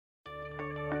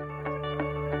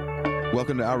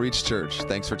Welcome to Outreach Church.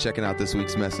 Thanks for checking out this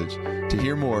week's message. To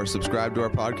hear more, subscribe to our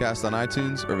podcast on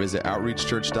iTunes or visit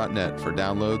outreachchurch.net for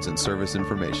downloads and service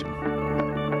information.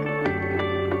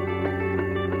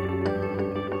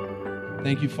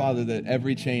 Thank you, Father, that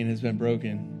every chain has been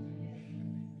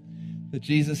broken. That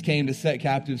Jesus came to set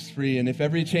captives free. And if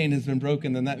every chain has been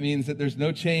broken, then that means that there's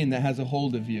no chain that has a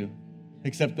hold of you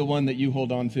except the one that you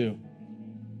hold on to.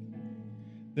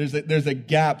 There's a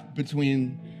gap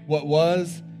between what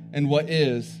was and what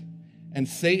is, and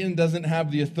Satan doesn't have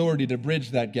the authority to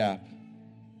bridge that gap.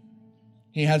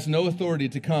 He has no authority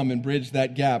to come and bridge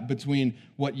that gap between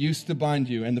what used to bind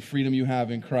you and the freedom you have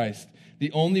in Christ.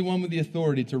 The only one with the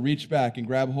authority to reach back and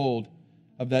grab hold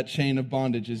of that chain of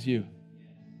bondage is you.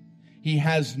 He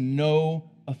has no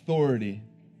authority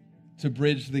to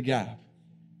bridge the gap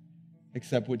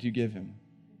except what you give him.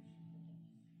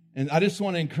 And I just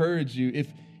want to encourage you,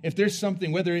 if there's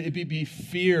something, whether it be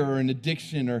fear or an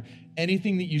addiction or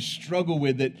anything that you struggle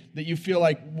with, that you feel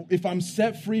like, if I'm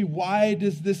set free, why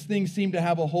does this thing seem to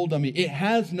have a hold on me? It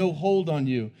has no hold on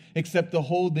you except the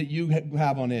hold that you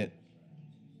have on it.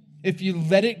 If you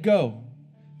let it go,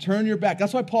 turn your back.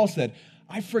 That's why Paul said,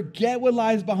 I forget what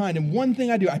lies behind, and one thing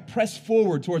I do, I press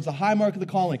forward towards the high mark of the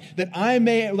calling, that I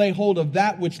may lay hold of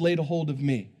that which laid a hold of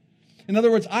me. In other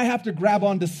words, I have to grab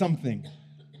onto something.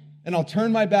 And I'll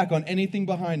turn my back on anything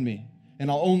behind me, and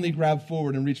I'll only grab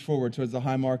forward and reach forward towards the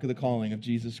high mark of the calling of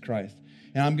Jesus Christ.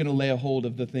 And I'm going to lay a hold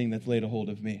of the thing that's laid a hold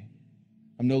of me.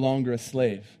 I'm no longer a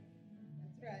slave.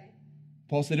 That's right.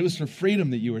 Paul said it was for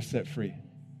freedom that you were set free.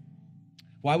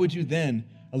 Why would you then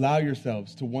allow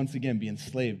yourselves to once again be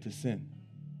enslaved to sin,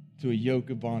 to a yoke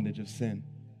of bondage of sin?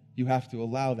 You have to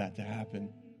allow that to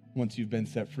happen once you've been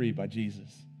set free by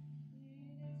Jesus.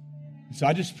 So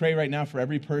I just pray right now for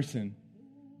every person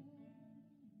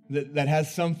that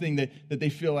has something that they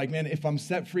feel like, man, if I'm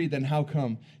set free, then how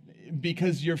come?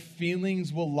 Because your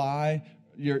feelings will lie,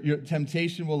 your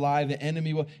temptation will lie, the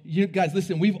enemy will. You guys,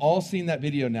 listen, we've all seen that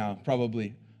video now,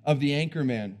 probably, of the anchor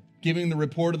man giving the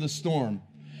report of the storm.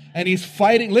 And he's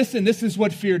fighting. Listen, this is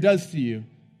what fear does to you.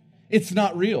 It's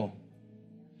not real.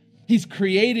 He's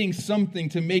creating something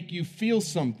to make you feel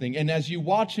something. And as you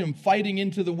watch him fighting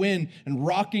into the wind and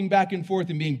rocking back and forth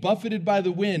and being buffeted by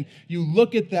the wind, you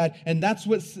look at that, and that's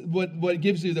what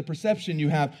gives you the perception you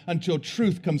have until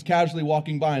truth comes casually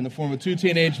walking by in the form of two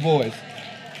teenage boys.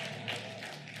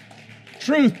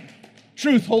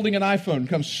 Truth holding an iPhone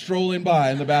comes strolling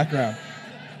by in the background.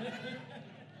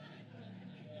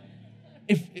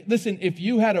 If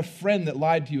you had a friend that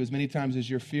lied to you as many times as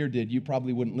your fear did, you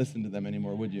probably wouldn't listen to them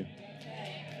anymore, would you?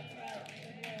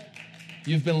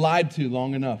 You've been lied to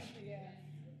long enough.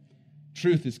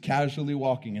 Truth is casually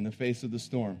walking in the face of the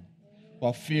storm,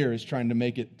 while fear is trying to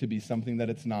make it to be something that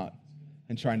it's not,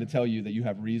 and trying to tell you that you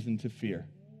have reason to fear.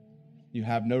 You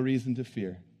have no reason to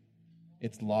fear.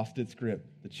 It's lost its grip.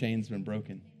 The chain's been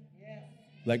broken.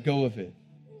 Let go of it.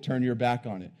 Turn your back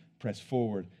on it. Press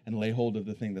forward and lay hold of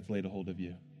the thing that's laid a hold of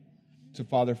you. So,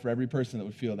 Father, for every person that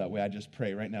would feel that way, I just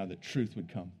pray right now that truth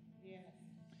would come.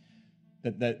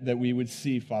 That we would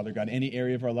see, Father God, any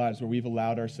area of our lives where we've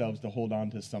allowed ourselves to hold on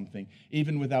to something,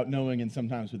 even without knowing and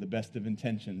sometimes with the best of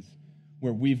intentions,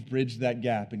 where we've bridged that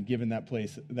gap and given that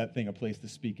thing a place to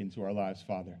speak into our lives,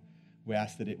 Father. We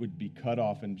ask that it would be cut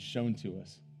off and shown to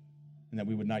us, and that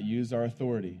we would not use our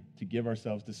authority to give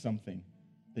ourselves to something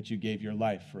that you gave your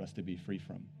life for us to be free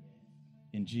from.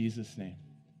 In Jesus' name,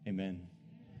 amen.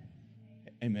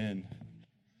 Amen.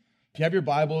 If you have your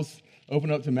Bibles,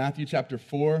 open up to Matthew chapter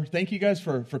 4. Thank you guys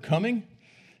for coming,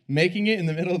 making it in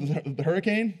the middle of the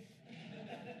hurricane.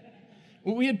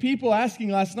 Well, we had people asking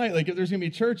last night, like, if there's going to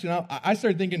be church, and I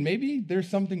started thinking maybe there's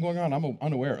something going on I'm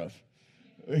unaware of.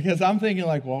 Because I'm thinking,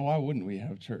 like, well, why wouldn't we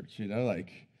have church,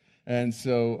 And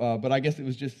so, but I guess it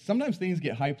was just, sometimes things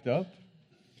get hyped up.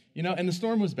 And the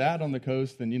storm was bad on the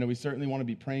coast, and, we certainly want to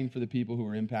be praying for the people who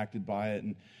were impacted by it,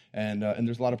 and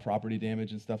there's a lot of property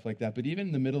damage and stuff like that. But even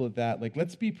in the middle of that,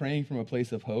 let's be praying from a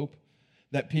place of hope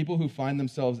that people who find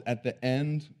themselves at the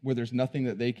end where there's nothing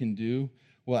that they can do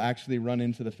will actually run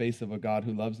into the face of a God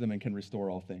who loves them and can restore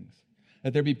all things.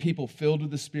 That there be people filled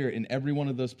with the Spirit in every one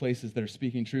of those places that are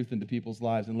speaking truth into people's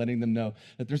lives and letting them know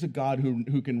that there's a God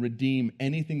who can redeem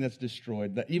anything that's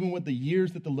destroyed, that even with the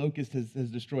years that the locust has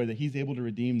destroyed, that he's able to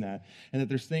redeem that, and that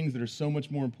there's things that are so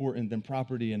much more important than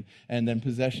property and than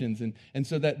possessions, and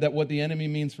so that what the enemy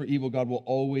means for evil, God will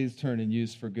always turn and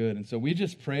use for good. And so we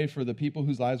just pray for the people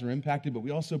whose lives are impacted, but we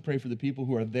also pray for the people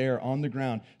who are there on the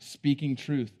ground speaking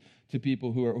truth to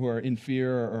people who are in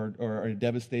fear or are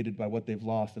devastated by what they've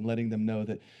lost, and letting them know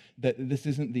that this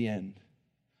isn't the end.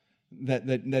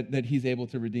 that he's able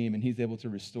to redeem and he's able to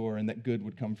restore, and that good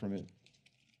would come from it.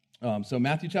 So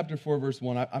Matthew chapter 4, verse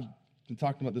 1, I've been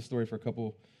talking about this story for I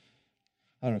don't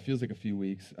know, it feels like a few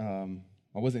weeks.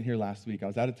 I wasn't here last week. I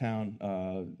was out of town.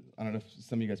 I don't know if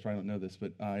some of you guys probably don't know this,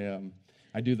 but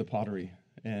I do the pottery.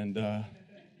 And I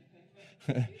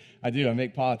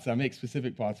make pots. I make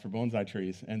specific pots for bonsai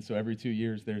trees. And so every 2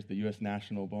 years, there's the U.S.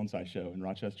 National Bonsai Show in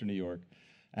Rochester, New York.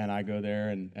 And I go there,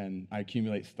 and I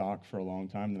accumulate stock for a long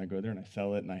time. Then I go there, and I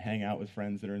sell it, and I hang out with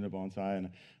friends that are into bonsai. And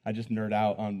I just nerd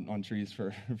out on trees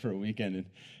for a weekend.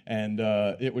 And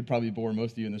it would probably bore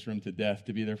most of you in this room to death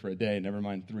to be there for a day, never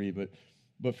mind 3.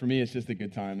 But for me, it's just a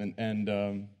good time. And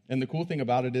the cool thing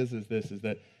about it is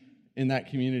that in that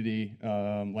community,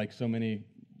 like so many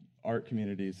art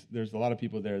communities, there's a lot of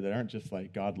people there that aren't just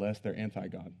like godless, they're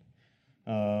anti-God.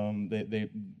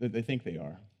 They think they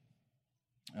are.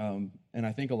 And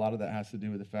I think a lot of that has to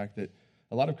do with the fact that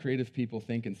a lot of creative people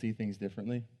think and see things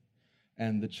differently.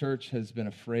 And the church has been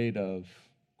afraid of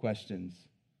questions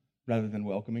rather than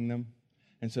welcoming them.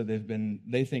 And so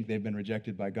they think they've been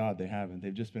rejected by God. They haven't.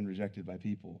 They've just been rejected by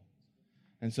people.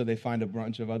 And so they find a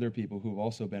bunch of other people who've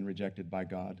also been rejected by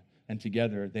God. And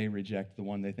together they reject the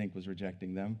one they think was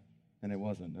rejecting them. And it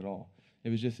wasn't at all. It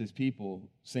was just his people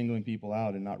singling people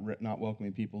out and not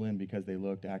welcoming people in because they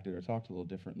looked, acted, or talked a little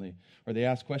differently. Or they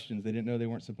asked questions they didn't know they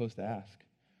weren't supposed to ask.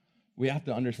 We have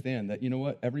to understand that, you know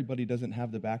what, everybody doesn't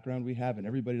have the background we have, and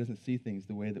everybody doesn't see things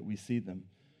the way that we see them.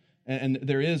 And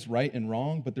there is right and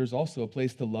wrong, but there's also a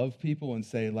place to love people and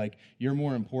say, like, you're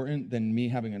more important than me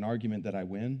having an argument that I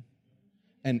win.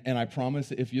 And I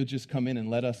promise if you'll just come in and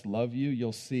let us love you,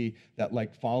 you'll see that,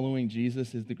 like, following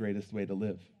Jesus is the greatest way to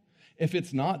live. If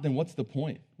it's not, then what's the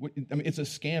point? I mean, it's a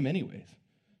scam anyways.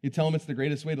 You tell them it's the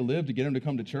greatest way to live to get them to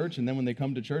come to church, and then when they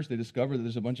come to church, they discover that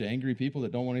there's a bunch of angry people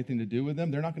that don't want anything to do with them.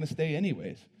 They're not going to stay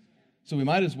anyways. So we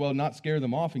might as well not scare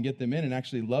them off and get them in and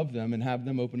actually love them and have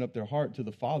them open up their heart to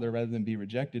the Father rather than be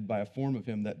rejected by a form of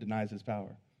him that denies his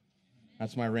power.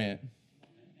 That's my rant.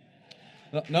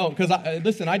 No, because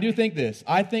listen, I do think this.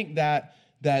 I think that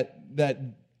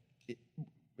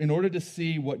in order to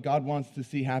see what God wants to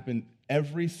see happen,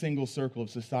 every single circle of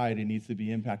society needs to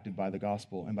be impacted by the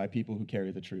gospel and by people who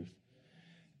carry the truth.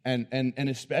 And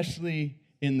especially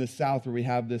in the South, where we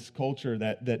have this culture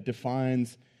that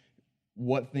defines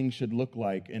what things should look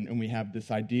like, and we have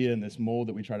this idea and this mold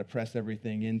that we try to press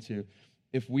everything into.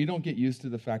 If we don't get used to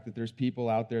the fact that there's people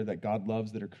out there that God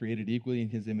loves that are created equally in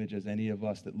his image as any of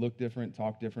us, that look different,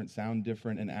 talk different, sound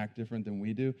different, and act different than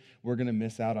we do, we're going to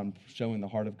miss out on showing the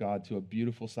heart of God to a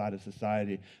beautiful side of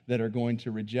society that are going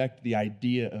to reject the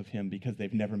idea of him because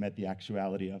they've never met the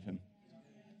actuality of him.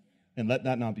 And let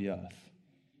that not be us.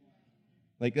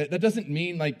 Like, that doesn't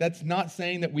mean, like, that's not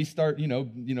saying that we start, you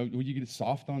get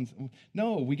soft on.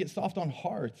 No, we get soft on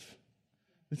hearts.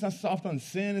 It's not soft on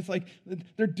sin. It's like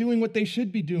they're doing what they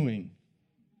should be doing.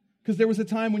 Because there was a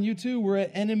time when you too were at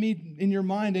enemy in your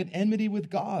mind, at enmity with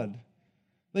God.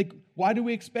 Like, why do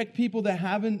we expect people that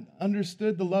haven't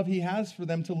understood the love he has for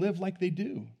them to live like they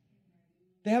do?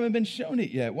 They haven't been shown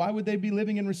it yet. Why would they be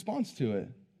living in response to it?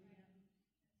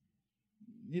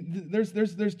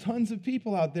 There's tons of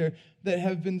people out there that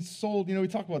have been sold. We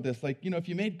talk about this. Like, if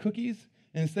you made cookies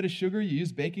and instead of sugar, you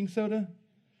used baking soda,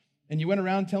 and you went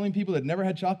around telling people that never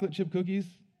had chocolate chip cookies,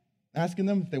 asking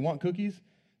them if they want cookies,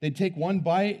 they'd take one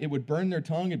bite, it would burn their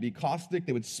tongue, it'd be caustic,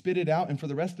 they would spit it out, and for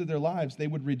the rest of their lives, they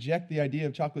would reject the idea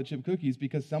of chocolate chip cookies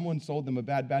because someone sold them a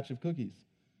bad batch of cookies.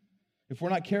 If we're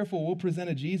not careful, we'll present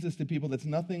a Jesus to people that's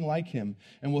nothing like him,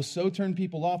 and we'll so turn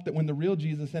people off that when the real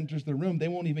Jesus enters the room, they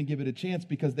won't even give it a chance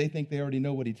because they think they already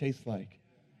know what he tastes like.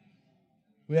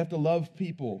 We have to love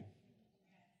people.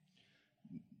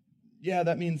 Yeah,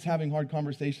 that means having hard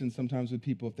conversations sometimes with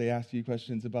people if they ask you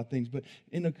questions about things, but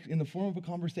in the form of a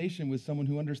conversation with someone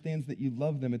who understands that you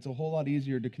love them, it's a whole lot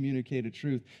easier to communicate a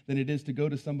truth than it is to go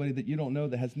to somebody that you don't know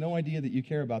that has no idea that you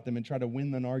care about them and try to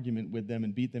win an argument with them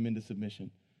and beat them into submission.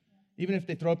 Even if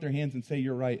they throw up their hands and say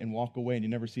you're right and walk away and you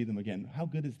never see them again. How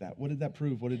good is that? What did that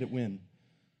prove? What did it win?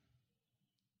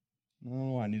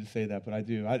 Oh, I need to say that, but I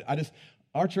do.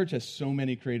 Our church has so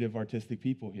many creative, artistic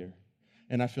people here.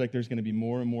 And I feel like there's going to be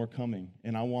more and more coming.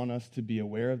 And I want us to be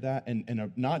aware of that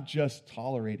and not just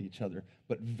tolerate each other,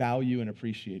 but value and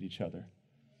appreciate each other.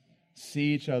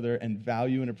 See each other and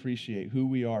value and appreciate who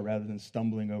we are rather than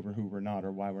stumbling over who we're not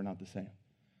or why we're not the same.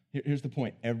 Here's the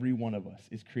point. Every one of us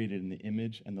is created in the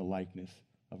image and the likeness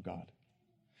of God.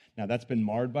 Now, that's been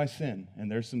marred by sin,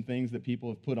 and there's some things that people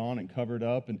have put on and covered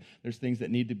up, and there's things that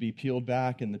need to be peeled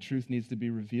back, and the truth needs to be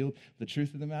revealed. The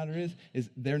truth of the matter is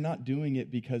they're not doing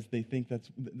it because they think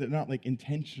they're not like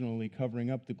intentionally covering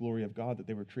up the glory of God that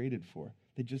they were created for.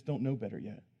 They just don't know better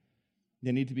yet.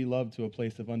 They need to be loved to a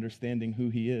place of understanding who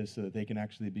he is so that they can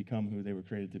actually become who they were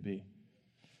created to be.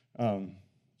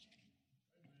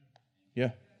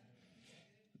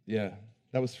 Yeah,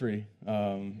 that was free.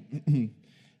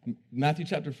 Matthew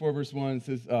chapter 4, verse 1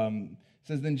 says,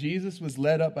 Then Jesus was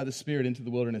led up by the Spirit into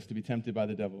the wilderness to be tempted by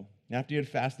the devil. After he had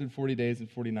fasted 40 days and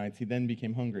 40 nights, he then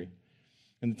became hungry.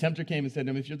 And the tempter came and said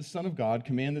to him, If you're the Son of God,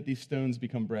 command that these stones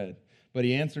become bread. But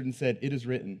he answered and said, It is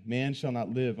written, man shall not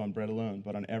live on bread alone,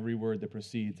 but on every word that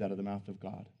proceeds out of the mouth of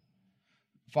God.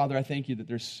 Father, I thank you that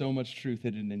there's so much truth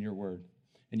hidden in your word.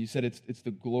 And you said it's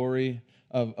the glory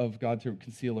of God to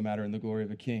conceal a matter and the glory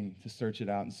of a king to search it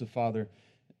out. And so, Father,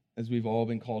 as we've all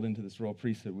been called into this royal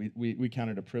priesthood, we count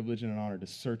it a privilege and an honor to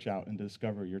search out and to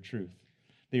discover your truth.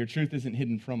 That your truth isn't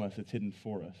hidden from us, it's hidden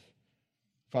for us.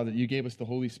 Father, you gave us the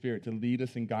Holy Spirit to lead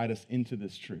us and guide us into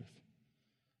this truth.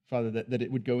 Father, that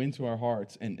it would go into our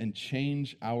hearts and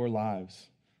change our lives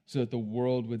so that the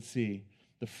world would see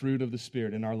the fruit of the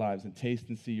Spirit in our lives and taste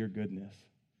and see your goodness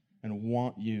and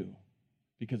want you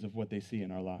because of what they see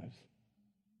in our lives.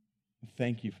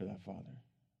 Thank you for that, Father.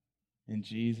 In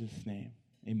Jesus' name,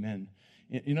 amen.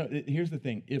 You know, here's the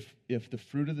thing. If the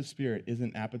fruit of the Spirit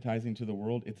isn't appetizing to the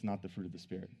world, it's not the fruit of the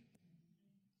Spirit.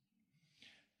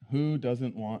 Who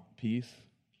doesn't want peace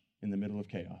in the middle of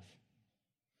chaos?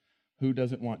 Who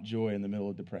doesn't want joy in the middle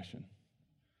of depression?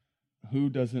 Who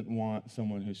doesn't want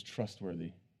someone who's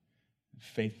trustworthy,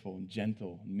 faithful, and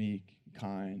gentle, meek,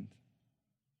 kind,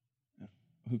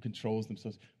 who controls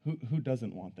themselves? Who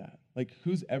doesn't want that? Like,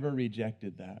 who's ever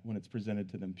rejected that when it's presented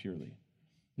to them purely?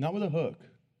 Not with a hook.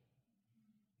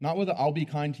 Not with a, I'll be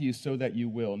kind to you so that you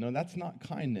will. No, that's not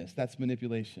kindness. That's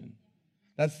manipulation.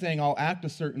 That's saying I'll act a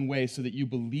certain way so that you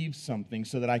believe something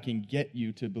so that I can get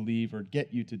you to believe or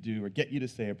get you to do or get you to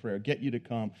say a prayer, get you to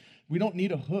come. We don't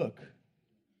need a hook.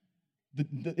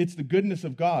 It's the goodness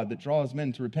of God that draws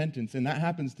men to repentance, and that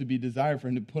happens to be desire for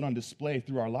him to put on display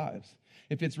through our lives.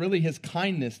 If it's really his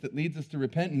kindness that leads us to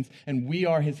repentance and we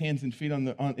are his hands and feet in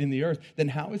the earth, then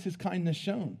how is his kindness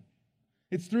shown?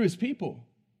 It's through his people.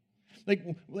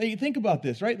 Like, think about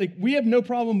this, right? Like, we have no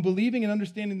problem believing and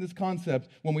understanding this concept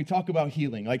when we talk about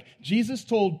healing. Like, Jesus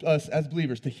told us as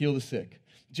believers to heal the sick.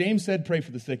 James said, pray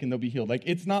for the sick and they'll be healed. Like,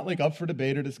 it's not like up for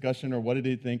debate or discussion or what did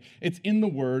he think. It's in the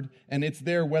Word, and it's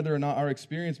there whether or not our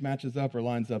experience matches up or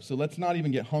lines up. So let's not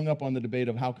even get hung up on the debate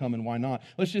of how come and why not.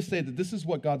 Let's just say that this is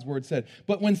what God's Word said.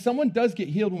 But when someone does get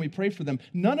healed when we pray for them,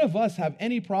 none of us have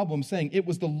any problem saying it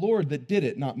was the Lord that did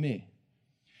it, not me.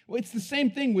 Well, it's the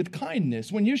same thing with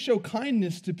kindness. When you show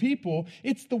kindness to people,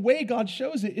 it's the way God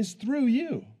shows it is through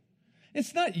you.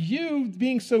 It's not you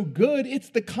being so good.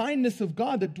 It's the kindness of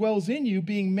God that dwells in you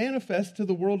being manifest to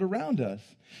the world around us.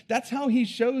 That's how he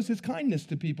shows his kindness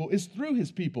to people, is through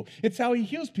his people. It's how he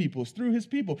heals people, is through his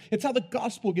people. It's how the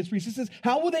gospel gets preached. He says,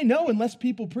 how will they know unless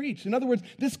people preach? In other words,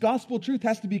 this gospel truth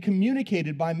has to be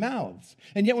communicated by mouths.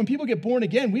 And yet when people get born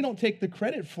again, we don't take the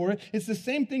credit for it. It's the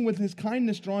same thing with his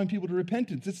kindness drawing people to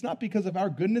repentance. It's not because of our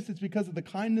goodness. It's because of the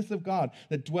kindness of God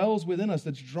that dwells within us,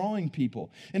 that's drawing people.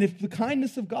 And if the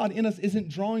kindness of God in us isn't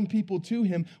drawing people to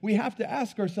him, we have to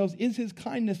ask ourselves, is his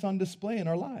kindness on display in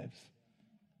our lives?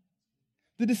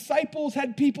 The disciples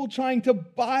had people trying to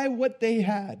buy what they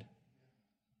had.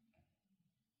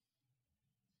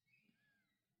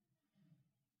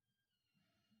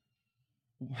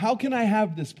 How can I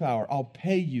have this power? I'll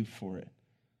pay you for it.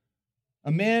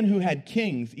 A man who had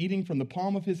kings eating from the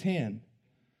palm of his hand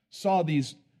saw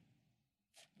these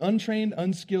untrained,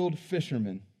 unskilled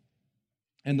fishermen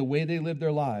and the way they lived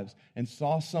their lives and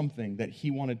saw something that he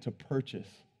wanted to purchase.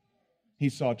 He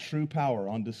saw true power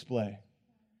on display.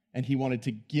 And he wanted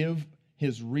to give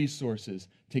his resources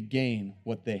to gain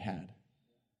what they had.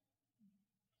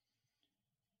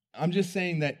 I'm just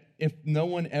saying that if no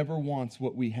one ever wants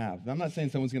what we have, I'm not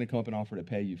saying someone's going to come up and offer to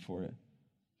pay you for it,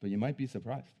 but you might be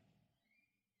surprised.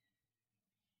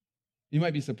 You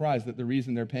might be surprised that the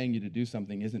reason they're paying you to do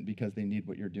something isn't because they need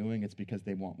what you're doing, it's because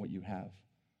they want what you have.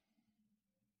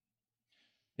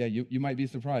 Yeah, you might be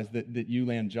surprised that you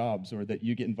land jobs or that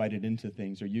you get invited into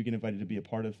things or you get invited to be a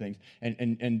part of things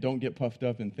and don't get puffed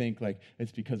up and think like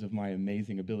it's because of my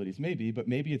amazing abilities. Maybe, but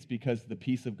maybe it's because the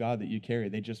peace of God that you carry,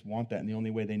 they just want that and the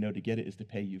only way they know to get it is to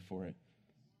pay you for it.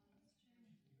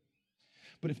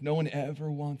 But if no one ever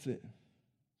wants it,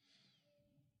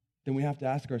 then we have to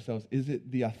ask ourselves, is it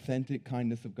the authentic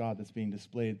kindness of God that's being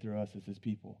displayed through us as his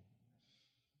people?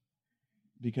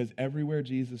 Because everywhere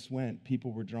Jesus went,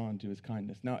 people were drawn to his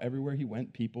kindness. Now, everywhere he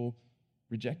went, people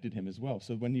rejected him as well.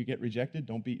 So when you get rejected,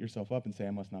 don't beat yourself up and say,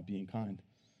 I must not be kind.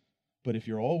 But if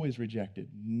you're always rejected,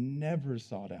 never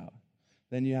sought out,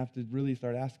 then you have to really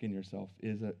start asking yourself,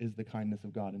 is the kindness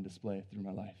of God in display through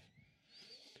my life?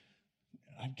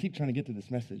 I keep trying to get to this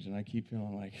message, and I keep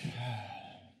feeling like,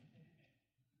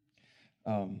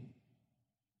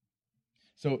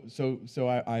 So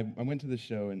I went to this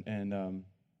show, and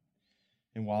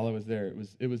while I was there,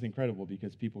 it was incredible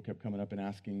because people kept coming up and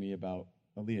asking me about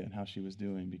Aaliyah and how she was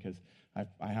doing, because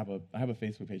I have a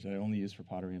Facebook page that I only use for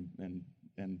pottery and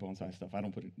bonsai stuff. I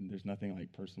don't put it, there's nothing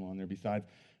like personal on there. Besides,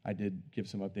 I did give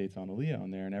some updates on Aaliyah on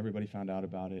there, and everybody found out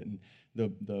about it. And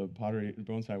the pottery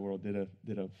bonsai world did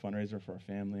a fundraiser for our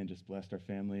family and just blessed our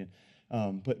family.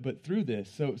 But through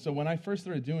this, so when I first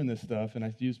started doing this stuff, and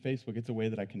I use Facebook, it's a way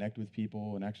that I connect with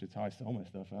people, and actually it's how I sell my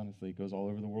stuff. Honestly, it goes all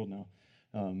over the world now.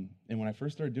 And when I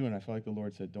first started doing it, I felt like the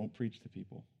Lord said, don't preach to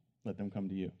people. Let them come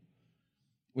to you,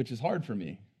 which is hard for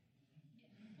me.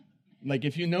 Like,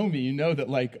 if you know me, you know that,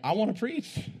 like, I want to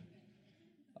preach.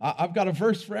 I've got a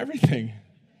verse for everything.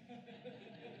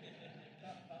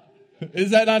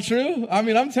 Is that not true? I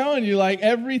mean, I'm telling you, like,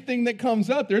 everything that comes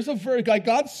up, there's a verse. Like,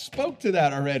 God spoke to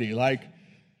that already. Like,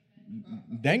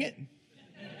 dang it.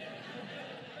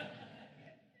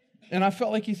 And I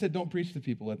felt like he said, don't preach to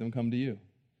people. Let them come to you.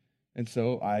 And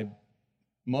so I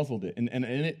muzzled it.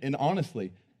 And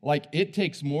honestly, like, it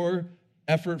takes more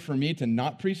effort for me to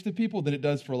not preach to people than it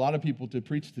does for a lot of people to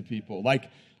preach to people. Like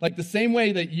the same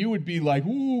way that you would be like,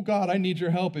 ooh, God, I need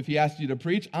your help if he asked you to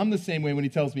preach. I'm the same way when he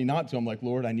tells me not to. I'm like,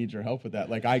 Lord, I need your help with that.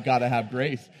 Like, I got to have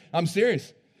grace. I'm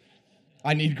serious.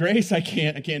 I need grace. I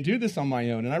can't do this on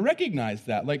my own. And I recognize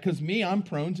that. Like, because I'm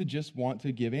prone to just want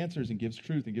to give answers and give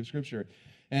truth and give scripture.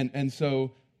 But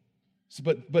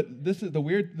this is the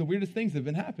weirdest things that have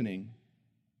been happening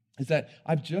is that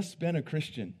I've just been a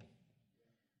Christian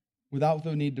without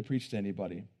the need to preach to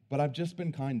anybody. But I've just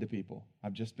been kind to people.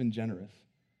 I've just been generous.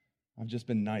 I've just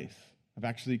been nice. I've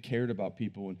actually cared about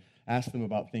people and asked them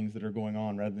about things that are going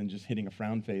on rather than just hitting a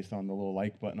frown face on the little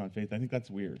like button on Facebook. I think that's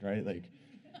weird, right? Like,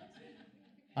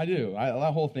 I do.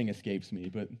 That whole thing escapes me,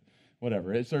 but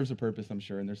whatever. It serves a purpose, I'm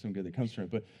sure, and there's some good that comes from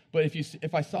it. But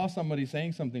if I saw somebody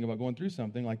saying something about going through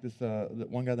something, like this, the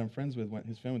one guy that I'm friends with,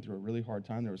 his family went through a really hard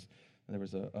time. There was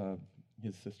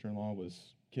his sister-in-law was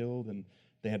killed, and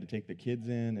they had to take the kids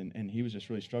in, and he was just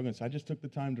really struggling. So I just took the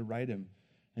time to write him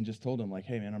and just told him, like,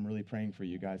 hey, man, I'm really praying for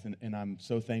you guys. And I'm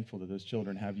so thankful that those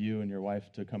children have you and your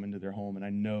wife to come into their home. And I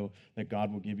know that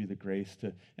God will give you the grace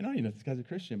to, and I don't even know if this guy's a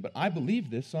Christian, but I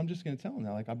believe this, so I'm just going to tell him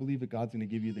that. Like, I believe that God's going to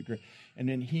give you the grace. And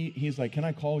then he's like, can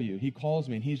I call you? He calls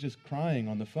me, and he's just crying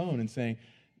on the phone and saying,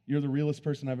 you're the realest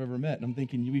person I've ever met. And I'm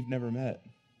thinking, we've never met.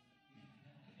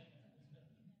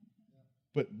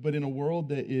 But in a world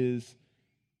that is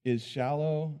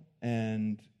shallow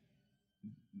and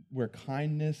where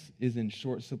kindness is in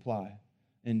short supply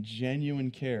and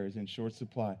genuine care is in short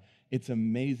supply, it's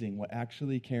amazing what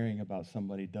actually caring about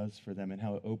somebody does for them and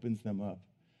how it opens them up.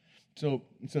 So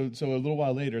a little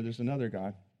while later, there's another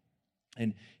guy,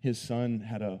 and his son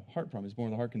had a heart problem. He was born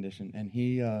with a heart condition, and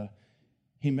he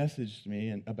messaged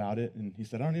me about it, and he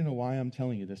said, I don't even know why I'm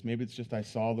telling you this. Maybe it's just I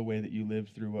saw the way that you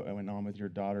lived through what went on with your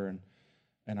daughter,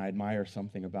 and I admire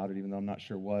something about it, even though I'm not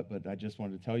sure what, but I just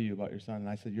wanted to tell you about your son. And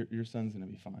I said, your son's going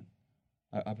to be fine.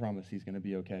 I promise he's going to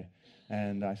be okay.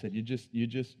 And I said, you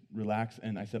just relax.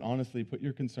 And I said, honestly, put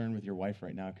your concern with your wife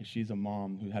right now, because she's a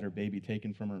mom who had her baby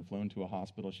taken from her and flown to a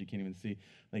hospital she can't even see.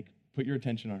 Like, put your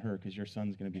attention on her, because your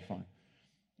son's going to be fine.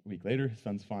 A week later, his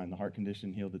son's fine. The heart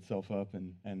condition healed itself up,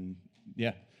 and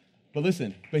yeah. But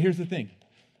listen, here's the thing.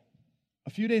 A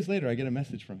few days later, I get a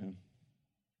message from him.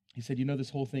 He said, this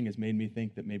whole thing has made me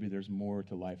think that maybe there's more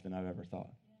to life than I've ever thought.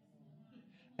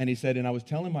 And he said, and I was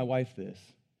telling my wife this,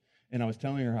 and I was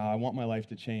telling her how I want my life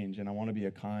to change, and I want to be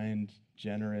a kind,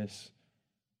 generous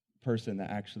person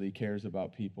that actually cares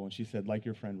about people. And she said, like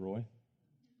your friend Roy,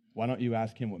 why don't you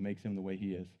ask him what makes him the way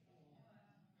he is?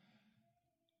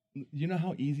 You know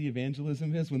how easy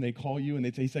evangelism is when they call you and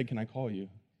he said, can I call you?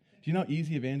 Do you know how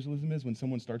easy evangelism is when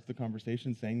someone starts the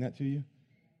conversation saying that to you?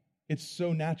 It's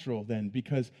so natural then,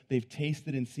 because they've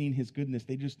tasted and seen his goodness.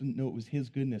 They just didn't know it was his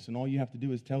goodness. And all you have to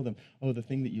do is tell them, oh, the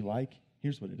thing that you like,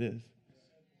 here's what it is.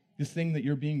 This thing that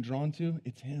you're being drawn to,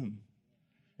 it's him.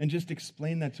 And just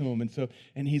explain that to him.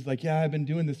 And he's like, yeah, I've been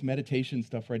doing this meditation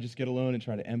stuff where I just get alone and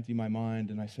try to empty my mind.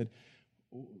 And I said,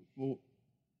 well,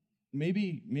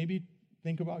 maybe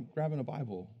think about grabbing a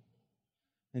Bible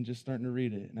and just starting to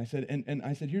read it. And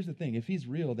I said, here's the thing. If he's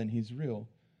real, then he's real.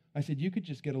 I said, you could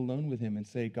just get alone with him and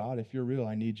say, God, if you're real,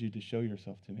 I need you to show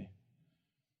yourself to me.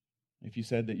 If you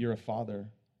said that you're a father,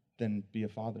 then be a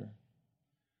father.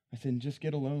 I said, just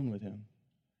get alone with him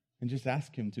and just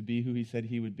ask him to be who he said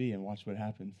he would be and watch what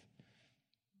happens.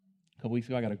 A couple weeks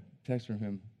ago, I got a text from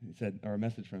him. He said, or a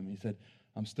message from him. He said,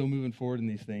 I'm still moving forward in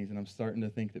these things, and I'm starting to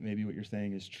think that maybe what you're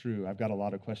saying is true. I've got a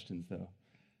lot of questions, though.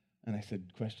 And I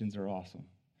said, questions are awesome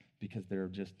because they're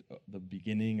just the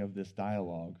beginning of this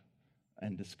dialogue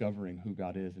and discovering who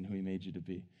God is and who he made you to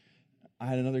be. I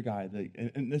had another guy,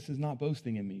 and this is not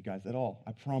boasting in me, guys, at all.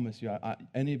 I promise you,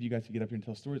 any of you guys can get up here and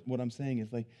tell stories. What I'm saying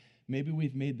is, like, maybe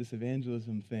we've made this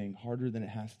evangelism thing harder than it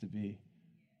has to be.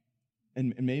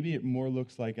 And maybe it more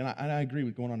looks like, and I agree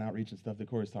with going on outreach and stuff that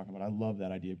Corey's talking about. I love that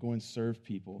idea. Go and serve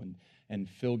people and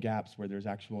fill gaps where there's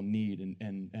actual need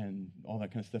and all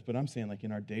that kind of stuff. But I'm saying, like,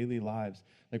 in our daily lives,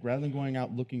 like, rather than going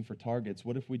out looking for targets,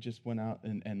 what if we just went out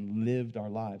and lived our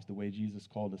lives the way Jesus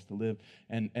called us to live?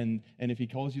 And if he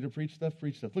calls you to preach stuff,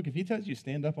 preach stuff. Look, if he tells you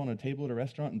stand up on a table at a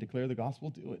restaurant and declare the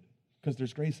gospel, do it, because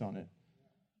there's grace on it.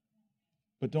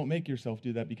 But don't make yourself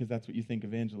do that because that's what you think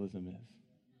evangelism is.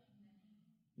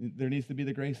 There needs to be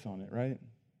the grace on it, right?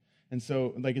 And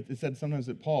so, like it said sometimes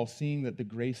that Paul, seeing that the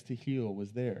grace to heal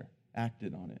was there,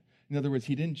 acted on it. In other words,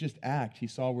 he didn't just act, he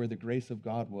saw where the grace of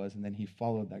God was, and then he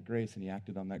followed that grace, and he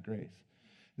acted on that grace.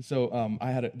 And so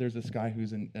there's this guy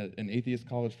who's an atheist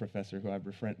college professor who I've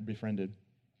befriended,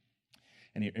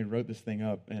 and he wrote this thing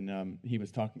up, and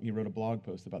he wrote a blog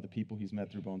post about the people he's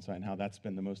met through Bone Sight and how that's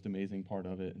been the most amazing part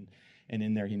of it. And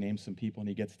in there, he names some people, and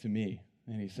he gets to me,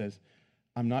 and he says,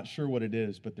 I'm not sure what it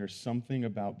is, but there's something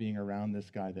about being around this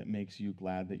guy that makes you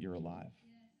glad that you're alive.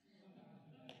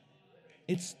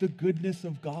 It's the goodness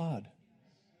of God.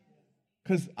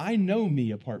 Because I know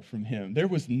me apart from him. There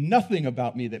was nothing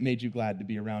about me that made you glad to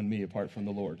be around me apart from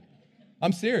the Lord.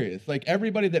 I'm serious. Like,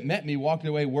 everybody that met me walked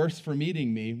away worse for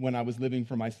meeting me when I was living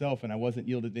for myself and I wasn't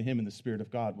yielded to him, and the Spirit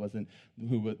of God wasn't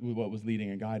what was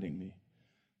leading and guiding me.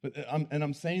 But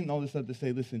I'm saying all this stuff to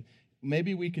say, listen,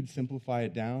 maybe we could simplify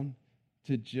it down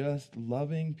to just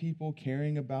loving people,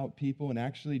 caring about people, and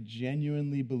actually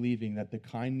genuinely believing that the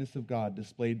kindness of God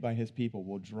displayed by his people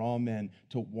will draw men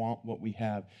to want what we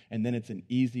have. And then it's an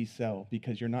easy sell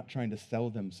because you're not trying to sell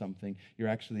them something. You're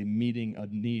actually meeting a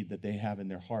need that they have in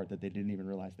their heart that they didn't even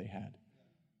realize they had.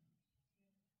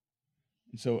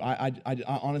 And so I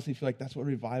honestly feel like that's what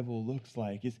revival looks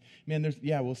like.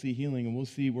 We'll see healing, and we'll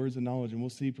see words of knowledge, and we'll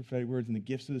see prophetic words and the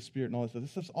gifts of the Spirit and all that stuff.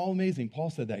 This stuff's all amazing. Paul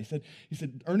said that. He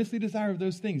said, earnestly desire of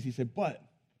those things. He said, but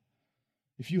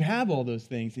if you have all those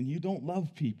things and you don't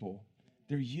love people,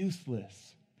 they're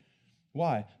useless.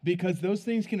 Why? Because those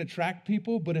things can attract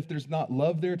people, but if there's not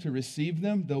love there to receive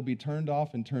them, they'll be turned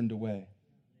off and turned away.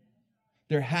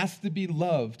 There has to be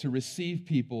love to receive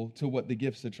people to what the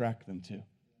gifts attract them to.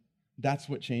 That's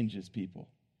what changes people.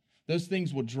 Those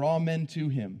things will draw men to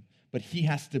him, but he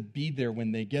has to be there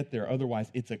when they get there.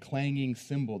 Otherwise, it's a clanging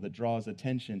cymbal that draws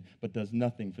attention but does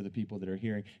nothing for the people that are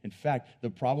hearing. In fact, the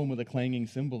problem with a clanging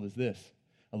cymbal is this.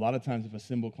 A lot of times if a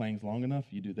cymbal clangs long enough,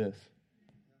 you do this.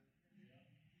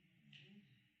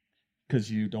 Because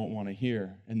you don't want to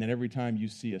hear. And then every time you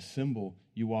see a cymbal,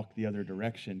 you walk the other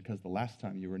direction because the last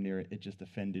time you were near it, it just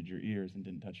offended your ears and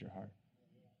didn't touch your heart.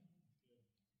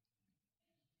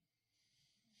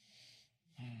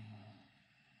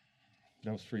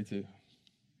 That was free too.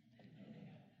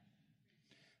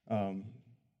 I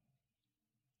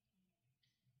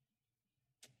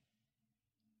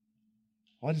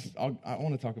want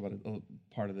to talk about a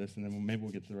part of this, and then maybe we'll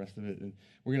get to the rest of it. And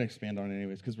we're going to expand on it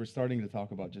anyways, because we're starting to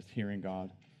talk about just hearing God.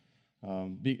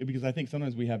 Because I think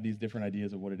sometimes we have these different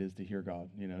ideas of what it is to hear God.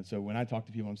 So when I talk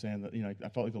to people, I'm saying that I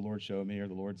felt like the Lord showed me, or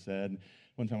the Lord said. And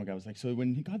one time a guy was like, "So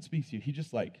when God speaks to you, he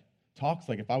just like talks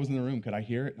like if I was in the room, could I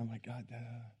hear it?" And I'm like, "God,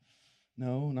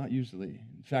 no, not usually.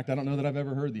 In fact, I don't know that I've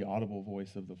ever heard the audible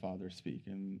voice of the Father speak."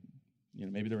 And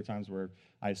maybe there were times where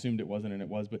I assumed it wasn't, and it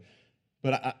was. But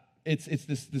it's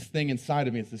this thing inside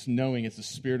of me. It's this knowing. It's the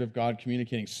Spirit of God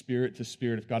communicating spirit to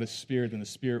spirit. If God is spirit, then the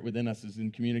Spirit within us is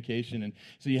in communication. And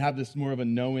so you have this more of a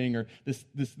knowing, or this.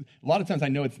 A lot of times I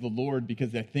know it's the Lord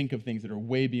because I think of things that are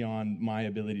way beyond my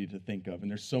ability to think of,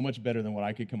 and they're so much better than what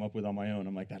I could come up with on my own.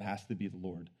 I'm like, that has to be the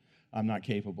Lord. I'm not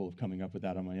capable of coming up with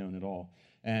that on my own at all.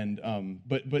 And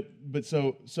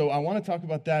so I want to talk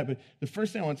about that. But the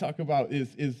first thing I want to talk about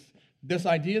is this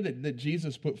idea that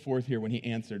Jesus put forth here when he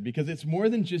answered, because it's more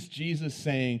than just Jesus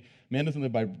saying, "Man doesn't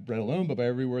live by bread alone, but by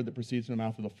every word that proceeds from the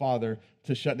mouth of the Father,"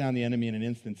 to shut down the enemy in an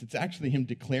instance. It's actually him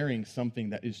declaring something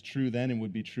that is true then and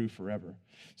would be true forever.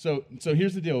 So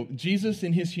here's the deal. Jesus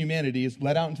in his humanity is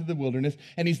led out into the wilderness,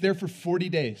 and he's there for 40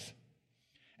 days,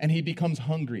 and he becomes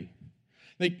hungry.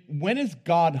 Like, when is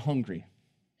God hungry?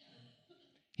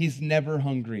 He's never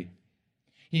hungry.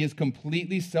 He is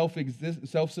completely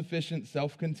self-sufficient,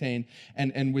 self-contained,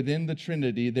 and within the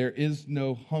Trinity, there is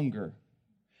no hunger.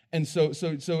 And so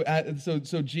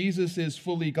Jesus is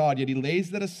fully God, yet he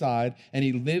lays that aside and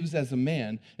he lives as a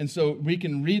man. And so we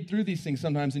can read through these things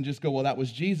sometimes and just go, well, that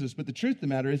was Jesus. But the truth of the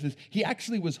matter is he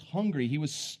actually was hungry. He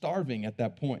was starving at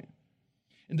that point.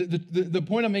 And the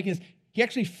point I'm making is he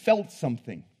actually felt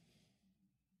something.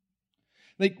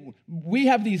 Like, we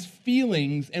have these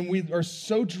feelings, and we are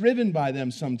so driven by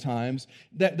them sometimes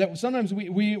that sometimes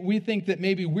we think that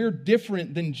maybe we're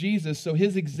different than Jesus, so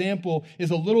his example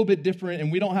is a little bit different,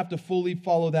 and we don't have to fully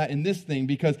follow that in this thing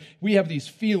because we have these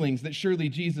feelings that surely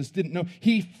Jesus didn't know.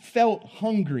 He felt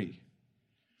hungry,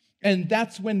 and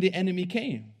that's when the enemy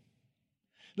came.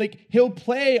 Like, he'll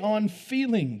play on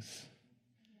feelings.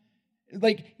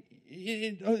 Like,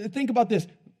 think about this.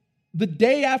 The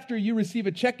day after you receive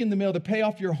a check in the mail to pay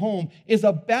off your home is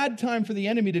a bad time for the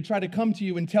enemy to try to come to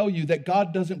you and tell you that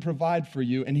God doesn't provide for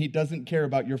you and he doesn't care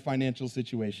about your financial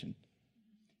situation.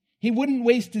 He wouldn't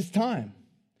waste his time.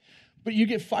 But you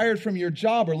get fired from your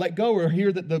job or let go or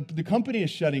hear that the company is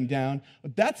shutting down,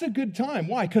 that's a good time.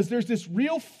 Why? Because there's this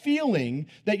real feeling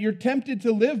that you're tempted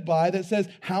to live by that says,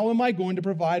 how am I going to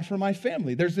provide for my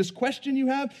family? There's this question you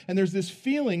have, and there's this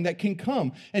feeling that can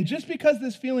come. And just because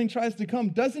this feeling tries to come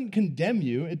doesn't condemn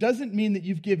you. It doesn't mean that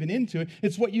you've given into it.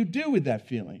 It's what you do with that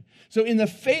feeling. So in the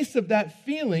face of that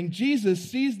feeling, Jesus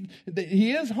sees that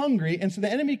he is hungry, and so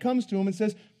the enemy comes to him and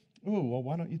says, oh, well,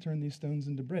 why don't you turn these stones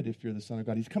into bread if you're the Son of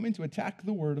God? He's coming to attack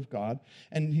the Word of God.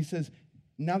 And he says,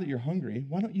 now that you're hungry,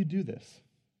 why don't you do this?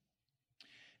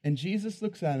 And Jesus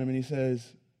looks at him and he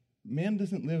says, man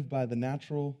doesn't live by the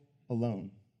natural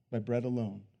alone, by bread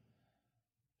alone,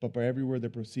 but by every word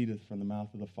that proceedeth from the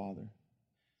mouth of the Father.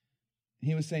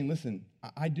 He was saying, listen,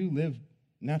 I do live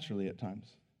naturally at times,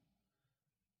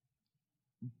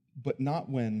 but not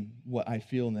when what I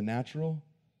feel in the natural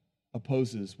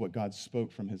opposes what God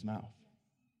spoke from his mouth.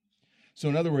 So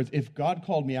in other words, if God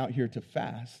called me out here to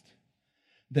fast,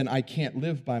 then I can't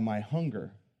live by my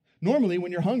hunger. Normally,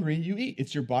 when you're hungry, you eat.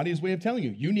 It's your body's way of telling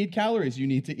you. You need calories. You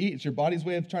need to eat. It's your body's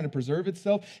way of trying to preserve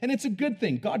itself. And it's a good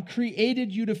thing. God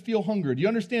created you to feel hunger. Do you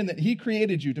understand that he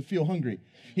created you to feel hungry?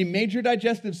 He made your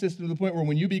digestive system to the point where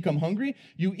when you become hungry,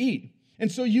 you eat.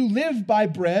 And so you live by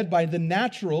bread, by the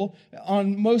natural,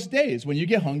 on most days. When you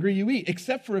get hungry, you eat,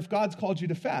 except for if God's called you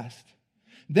to fast.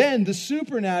 Then the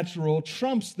supernatural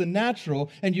trumps the natural,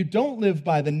 and you don't live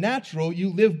by the natural, you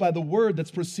live by the word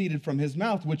that's proceeded from his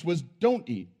mouth, which was, don't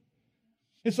eat.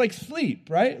 It's like sleep,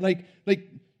 right? Like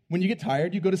when you get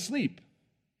tired, you go to sleep.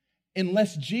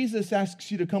 Unless Jesus asks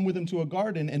you to come with him to a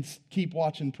garden and keep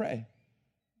watch and pray.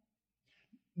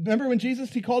 Remember when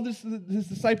Jesus, he called his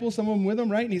disciples, some of them with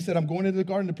him, right? And he said, I'm going into the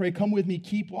garden to pray. Come with me,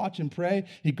 keep watch and pray.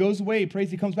 He goes away, he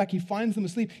prays, he comes back, he finds them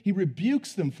asleep. He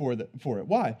rebukes them for it.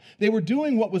 Why? They were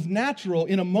doing what was natural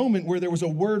in a moment where there was a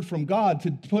word from God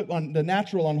to put on the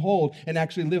natural on hold and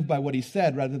actually live by what he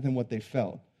said rather than what they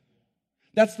felt.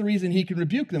 That's the reason he can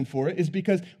rebuke them for it, is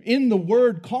because in the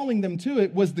word calling them to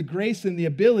it was the grace and the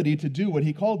ability to do what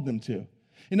he called them to.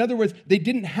 In other words, they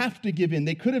didn't have to give in.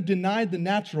 They could have denied the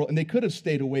natural, and they could have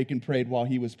stayed awake and prayed while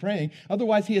he was praying.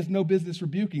 Otherwise, he has no business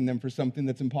rebuking them for something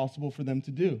that's impossible for them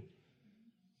to do.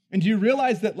 And do you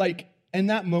realize that, like, in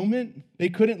that moment, they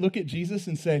couldn't look at Jesus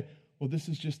and say, well, this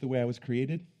is just the way I was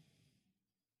created?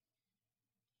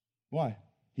 Why?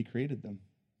 He created them.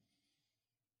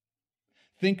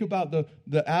 Think about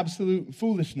the absolute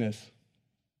foolishness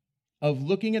of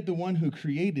looking at the one who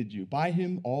created you. By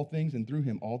him, all things, and through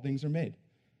him, all things are made.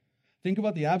 Think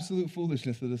about the absolute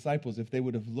foolishness of the disciples if they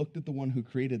would have looked at the one who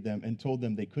created them and told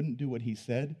them they couldn't do what he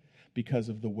said because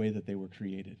of the way that they were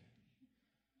created.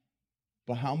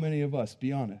 But how many of us,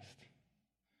 be honest,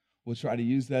 will try to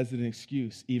use that as an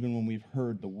excuse even when we've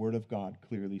heard the word of God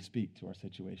clearly speak to our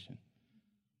situation?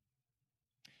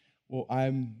 Well,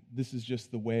 this is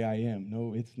just the way I am.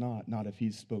 No, it's not. Not if he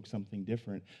spoke something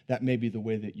different. That may be the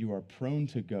way that you are prone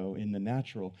to go in the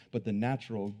natural, but the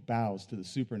natural bows to the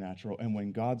supernatural. And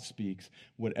when God speaks,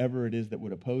 whatever it is that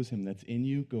would oppose him that's in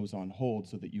you goes on hold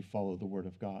so that you follow the word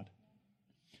of God.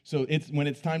 So when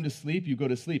it's time to sleep, you go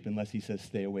to sleep unless he says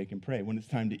stay awake and pray. When it's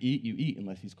time to eat, you eat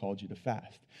unless he's called you to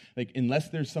fast. Like, unless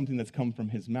there's something that's come from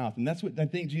his mouth. And that's what I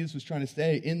think Jesus was trying to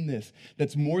say in this.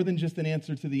 That's more than just an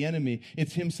answer to the enemy.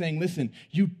 It's him saying, listen,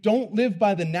 you don't live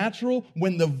by the natural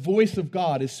when the voice of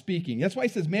God is speaking. That's why he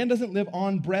says man doesn't live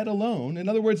on bread alone. In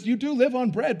other words, you do live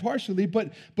on bread partially, but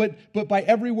by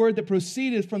every word that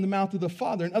proceedeth from the mouth of the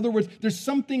Father. In other words, there's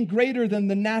something greater than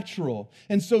the natural.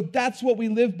 And so that's what we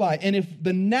live by. And if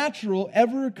the natural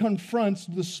ever confronts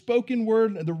the spoken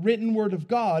word, the written word of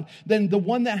God, then the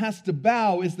one that has to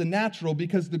bow is the natural,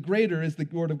 because the greater is the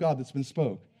word of God that's been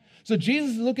spoke. So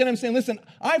Jesus is looking at him saying, listen,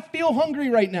 I feel hungry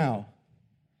right now.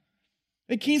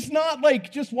 Like, he's not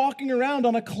like just walking around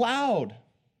on a cloud.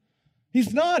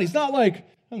 He's not like,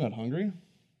 I'm not hungry.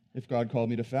 If God called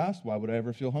me to fast, why would I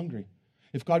ever feel hungry?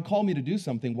 If God called me to do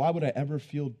something, why would I ever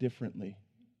feel differently?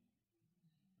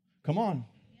 Come on.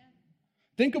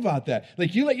 Think about that.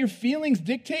 Like, you let your feelings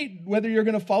dictate whether you're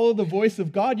going to follow the voice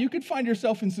of God, you could find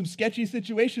yourself in some sketchy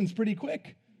situations pretty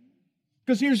quick.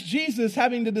 Because here's Jesus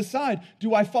having to decide,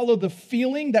 do I follow the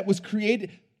feeling that was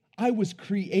created? I was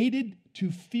created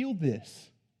to feel this.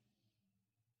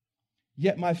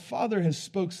 Yet my Father has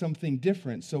spoke something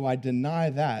different, so I deny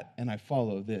that and I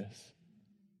follow this.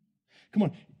 Come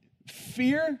on.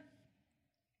 Fear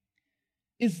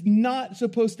is not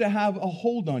supposed to have a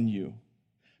hold on you,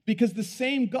 because the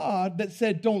same God that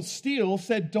said don't steal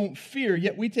said don't fear,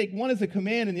 yet we take one as a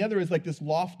command and the other as like this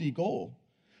lofty goal.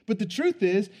 But the truth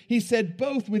is, he said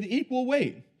both with equal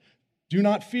weight. Do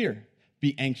not fear.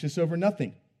 Be anxious over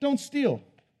nothing. Don't steal.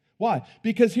 Why?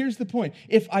 Because here's the point.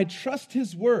 If I trust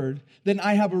his word, then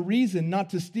I have a reason not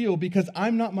to steal, because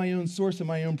I'm not my own source and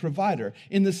my own provider.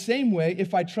 In the same way,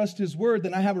 if I trust his word,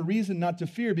 then I have a reason not to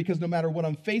fear, because no matter what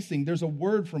I'm facing, there's a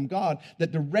word from God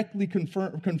that directly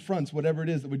confronts whatever it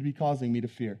is that would be causing me to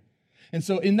fear. And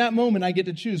so in that moment, I get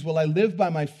to choose, will I live by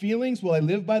my feelings, will I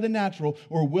live by the natural,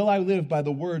 or will I live by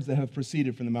the words that have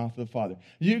proceeded from the mouth of the Father?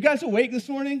 Are you guys awake this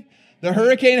morning? The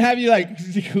hurricane have you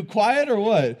like quiet or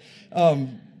what?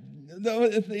 No,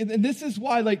 and this is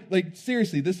why, like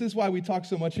seriously, this is why we talk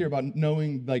so much here about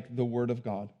knowing like the Word of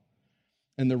God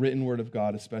and the written Word of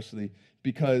God, especially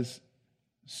because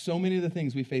so many of the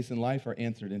things we face in life are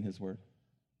answered in His Word.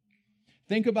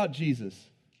 Think about Jesus.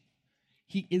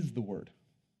 He is the Word.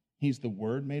 He's the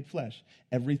Word made flesh.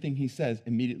 Everything He says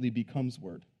immediately becomes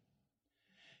Word.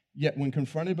 Yet when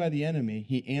confronted by the enemy,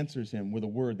 He answers him with a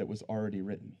word that was already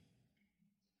written.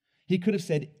 He could have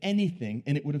said anything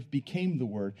and it would have became the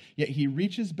word. Yet he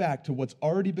reaches back to what's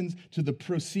already been, to the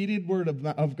proceeded word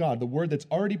of God, the word that's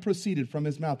already proceeded from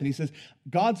his mouth. And he says,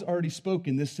 God's already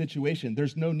spoken this situation.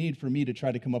 There's no need for me to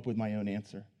try to come up with my own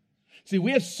answer. See,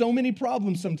 we have so many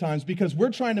problems sometimes because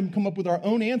we're trying to come up with our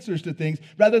own answers to things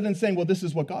rather than saying, well, this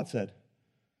is what God said.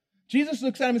 Jesus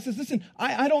looks at him and says, listen,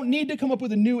 I don't need to come up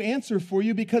with a new answer for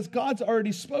you because God's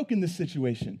already spoken this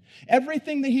situation.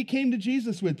 Everything that he came to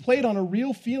Jesus with played on a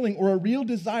real feeling or a real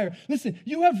desire. Listen,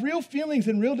 you have real feelings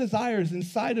and real desires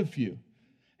inside of you.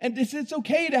 And it's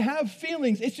okay to have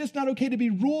feelings. It's just not okay to be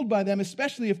ruled by them,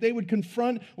 especially if they would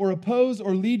confront or oppose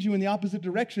or lead you in the opposite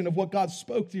direction of what God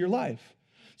spoke to your life.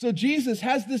 So Jesus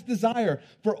has this desire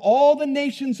for all the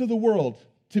nations of the world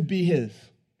to be his.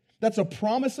 That's a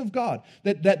promise of God,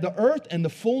 that the earth and the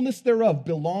fullness thereof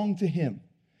belong to him.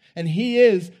 And he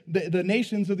is, the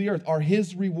nations of the earth are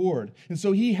his reward. And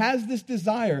so he has this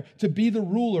desire to be the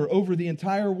ruler over the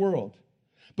entire world.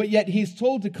 But yet he's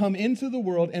told to come into the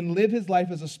world and live his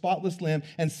life as a spotless lamb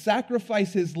and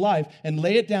sacrifice his life and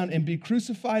lay it down and be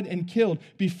crucified and killed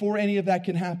before any of that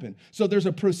can happen. So there's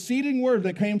a preceding word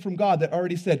that came from God that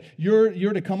already said, you're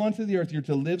to come onto the earth, you're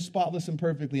to live spotless and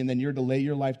perfectly, and then you're to lay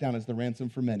your life down as the ransom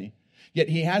for many. Yet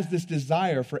he has this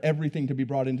desire for everything to be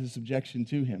brought into subjection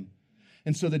to him.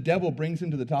 And so the devil brings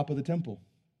him to the top of the temple.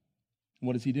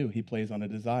 What does he do? He plays on a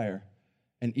desire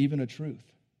and even a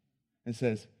truth and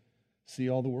says, see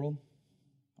all the world?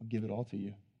 I'll give it all to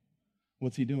you.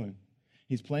 What's he doing?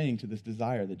 He's playing to this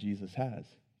desire that Jesus has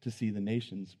to see the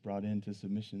nations brought into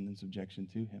submission and subjection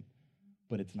to him.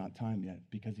 But it's not time yet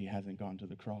because he hasn't gone to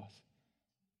the cross.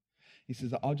 He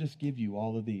says, I'll just give you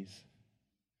all of these.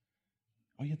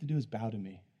 All you have to do is bow to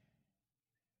me.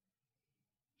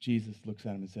 Jesus looks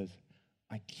at him and says,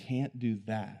 I can't do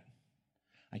that.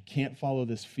 I can't follow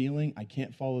this feeling. I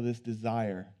can't follow this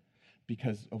desire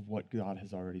because of what God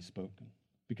has already spoken,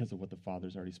 because of what the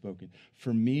Father's already spoken.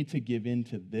 For me to give in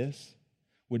to this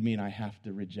would mean I have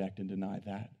to reject and deny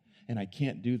that. And I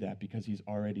can't do that because he's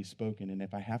already spoken. And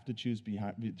if I have to choose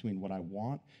between what I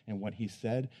want and what he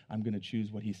said, I'm going to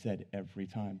choose what he said every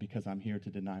time because I'm here to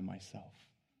deny myself.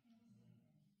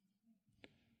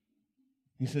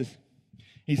 He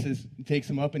says, takes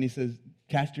him up and he says,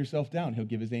 cast yourself down. He'll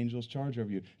give his angels charge over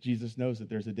you. Jesus knows that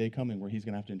there's a day coming where he's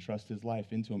going to have to entrust his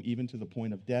life into him, even to the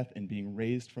point of death and being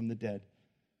raised from the dead.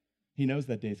 He knows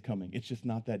that day's coming. It's just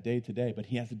not that day today, but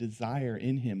he has a desire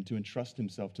in him to entrust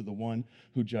himself to the one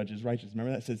who judges righteously.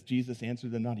 Remember that says Jesus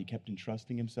answered them not. He kept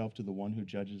entrusting himself to the one who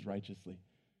judges righteously.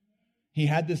 He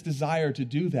had this desire to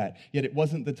do that, yet it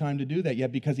wasn't the time to do that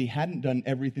yet because he hadn't done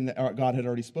everything that God had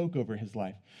already spoke over his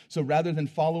life. So rather than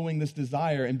following this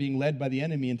desire and being led by the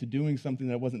enemy into doing something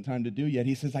that it wasn't time to do yet,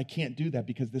 he says, I can't do that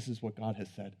because this is what God has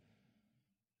said.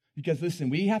 Because listen,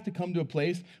 we have to come to a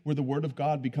place where the word of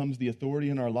God becomes the authority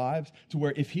in our lives, to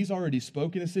where if he's already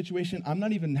spoken a situation, I'm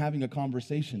not even having a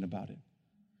conversation about it.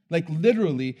 Like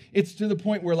literally, it's to the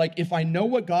point where like if I know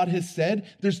what God has said,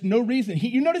 there's no reason.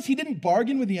 You notice he didn't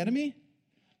bargain with the enemy?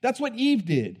 That's what Eve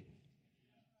did.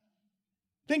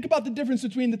 Think about the difference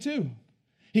between the two.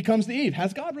 He comes to Eve.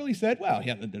 Has God really said? Well,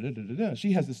 yeah.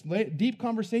 She has this deep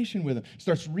conversation with him,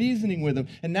 starts reasoning with him,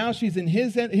 and now she's in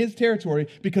his territory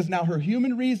because now her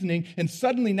human reasoning, and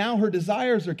suddenly now her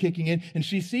desires are kicking in, and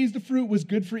she sees the fruit was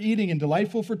good for eating and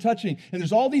delightful for touching, and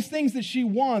there's all these things that she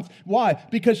wants. Why?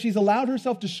 Because she's allowed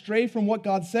herself to stray from what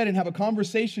God said and have a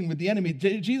conversation with the enemy.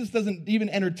 Jesus doesn't even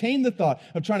entertain the thought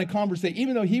of trying to conversate,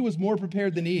 even though he was more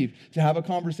prepared than Eve to have a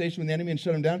conversation with the enemy and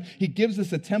shut him down. He gives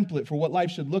us a template for what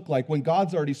life should look like. When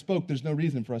God's already spoke, there's no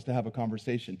reason for us to have a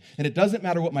conversation. And it doesn't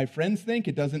matter what my friends think.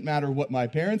 It doesn't matter what my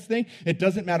parents think. It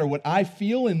doesn't matter what I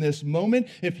feel in this moment.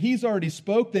 If he's already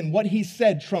spoke, then what he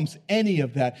said trumps any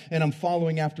of that. And I'm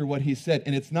following after what he said.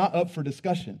 And it's not up for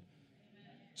discussion.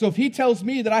 So if he tells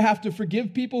me that I have to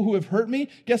forgive people who have hurt me,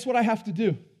 guess what I have to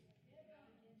do?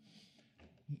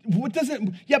 What does it?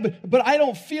 Yeah, but I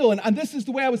don't feel, and this is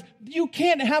the way I was. You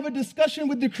can't have a discussion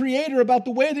with the Creator about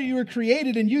the way that you were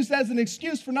created and use that as an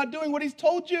excuse for not doing what he's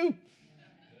told you.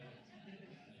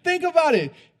 Think about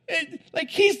it. Like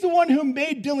he's the one who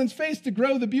made Dylan's face to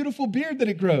grow the beautiful beard that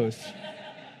it grows.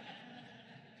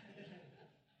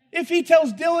 If he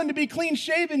tells Dylan to be clean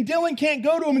shaven, Dylan can't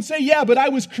go to him and say, yeah, but I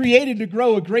was created to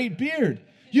grow a great beard.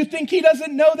 You think he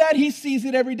doesn't know that? He sees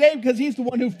it every day because he's the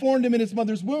one who formed him in his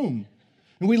mother's womb.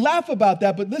 And we laugh about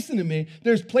that, but listen to me.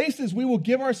 There's places we will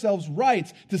give ourselves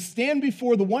rights to stand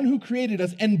before the one who created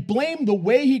us and blame the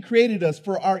way he created us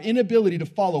for our inability to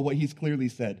follow what he's clearly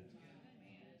said.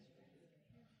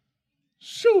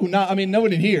 Shoo,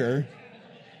 nobody here.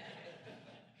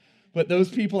 But those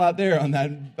people out there on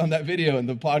that video and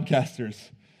the podcasters.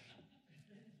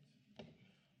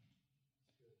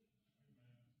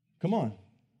 Come on.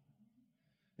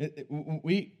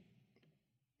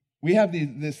 We have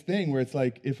this thing where it's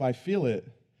like, if I feel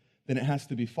it, then it has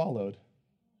to be followed.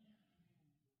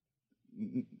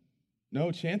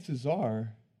 No, chances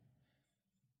are.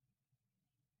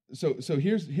 So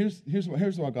here's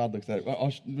how God looks at it.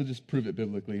 We'll just prove it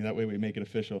biblically. That way we make it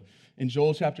official. In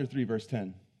Joel chapter 3, verse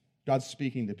 10, God's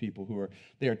speaking to people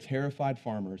they are terrified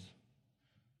farmers.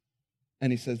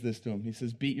 And he says this to them. He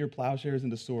says, beat your plowshares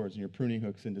into swords and your pruning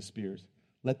hooks into spears.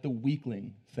 Let the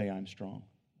weakling say, I'm strong.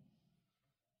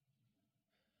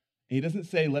 He doesn't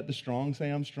say, let the strong say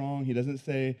I'm strong. He doesn't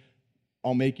say,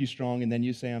 I'll make you strong and then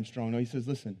you say I'm strong. No, he says,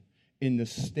 listen, in the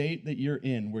state that you're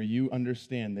in where you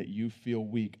understand that you feel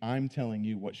weak, I'm telling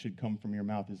you what should come from your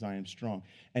mouth is I am strong.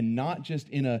 And not just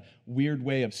in a weird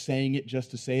way of saying it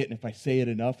just to say it, and if I say it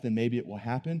enough, then maybe it will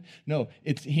happen. No,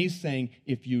 he's saying,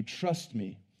 if you trust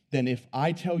me, then if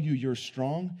I tell you you're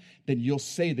strong, then you'll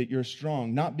say that you're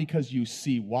strong, not because you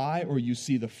see why or you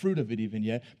see the fruit of it even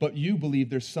yet, but you believe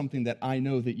there's something that I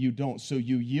know that you don't. So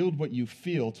you yield what you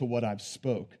feel to what I've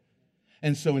spoke.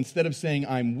 And so instead of saying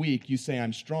I'm weak, you say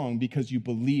I'm strong because you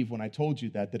believe when I told you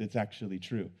that it's actually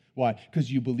true. Why? Because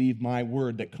you believe my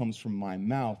word that comes from my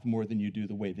mouth more than you do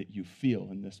the way that you feel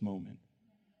in this moment.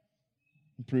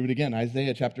 Prove it again.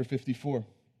 Isaiah chapter 54.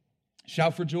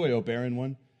 Shout for joy, O barren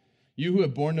one. You who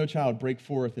have borne no child, break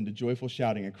forth into joyful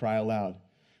shouting and cry aloud.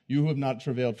 You who have not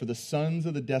travailed, for the sons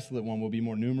of the desolate one will be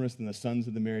more numerous than the sons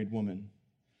of the married woman.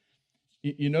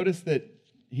 You notice that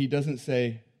he doesn't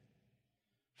say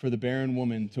for the barren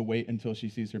woman to wait until she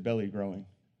sees her belly growing,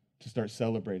 to start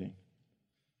celebrating.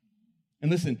 And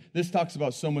listen, this talks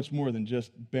about so much more than just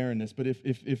barrenness, but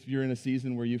if you're in a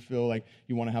season where you feel like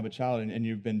you want to have a child and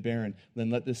you've been barren,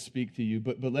 then let this speak to you,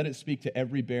 but let it speak to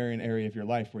every barren area of your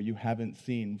life where you haven't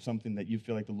seen something that you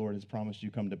feel like the Lord has promised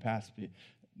you come to pass.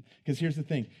 Because here's the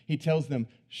thing, he tells them,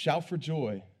 shout for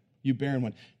joy, you barren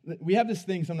one. We have this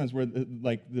thing sometimes where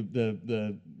like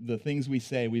the things we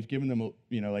say, we've given them,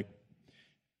 like,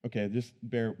 okay, just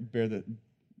bear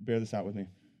this out with me.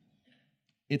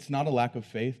 It's not a lack of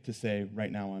faith to say, right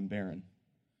now I'm barren.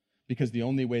 Because the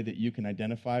only way that you can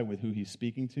identify with who he's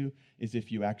speaking to is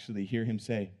if you actually hear him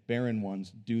say, barren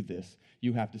ones, do this.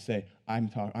 You have to say, I'm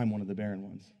one of the barren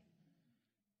ones.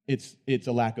 It's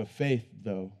a lack of faith,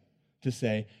 though, to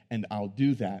say, and I'll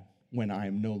do that when I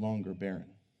am no longer barren.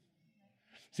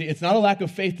 See, it's not a lack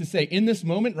of faith to say, in this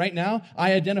moment, right now,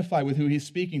 I identify with who he's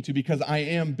speaking to because I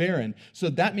am barren. So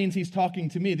that means he's talking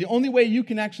to me. The only way you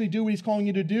can actually do what he's calling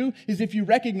you to do is if you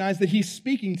recognize that he's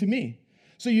speaking to me.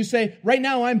 So you say, right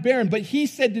now I'm barren, but he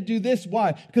said to do this.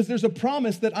 Why? Because there's a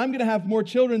promise that I'm going to have more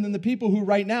children than the people who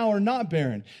right now are not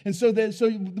barren. And so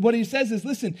what he says is,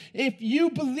 listen, if you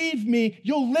believe me,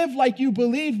 you'll live like you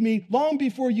believe me long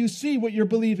before you see what you're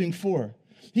believing for.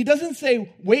 He doesn't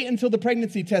say, wait until the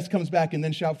pregnancy test comes back and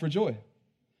then shout for joy.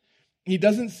 He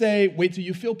doesn't say, wait till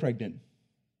you feel pregnant.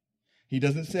 He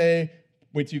doesn't say,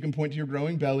 wait till you can point to your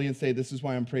growing belly and say, this is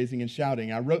why I'm praising and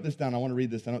shouting. I wrote this down. I want to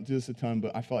read this. I don't do this a ton,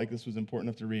 but I felt like this was important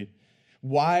enough to read.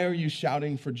 Why are you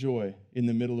shouting for joy in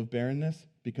the middle of barrenness?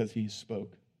 Because he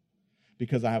spoke.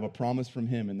 Because I have a promise from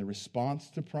him, and the response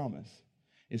to promise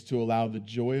is to allow the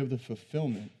joy of the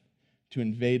fulfillment to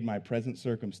invade my present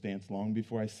circumstance long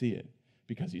before I see it.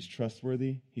 Because he's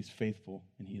trustworthy, he's faithful,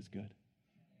 and he is good.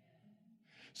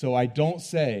 So I don't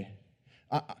say,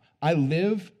 I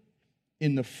live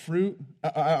in the fruit,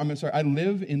 I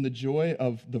live in the joy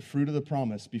of the fruit of the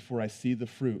promise before I see the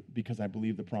fruit because I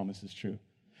believe the promise is true.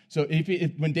 So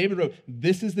when David wrote,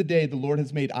 this is the day the Lord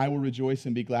has made, I will rejoice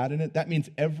and be glad in it, that means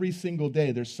every single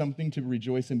day there's something to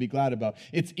rejoice and be glad about.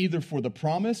 It's either for the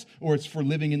promise or it's for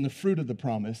living in the fruit of the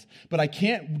promise. But I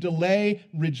can't delay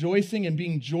rejoicing and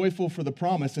being joyful for the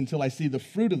promise until I see the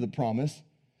fruit of the promise.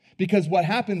 Because what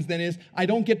happens then is I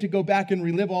don't get to go back and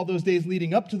relive all those days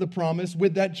leading up to the promise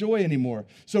with that joy anymore.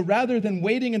 So rather than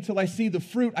waiting until I see the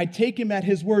fruit, I take him at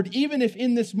his word. Even if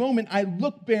in this moment I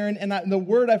look barren and the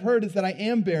word I've heard is that I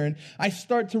am barren, I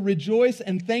start to rejoice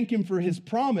and thank him for his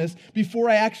promise before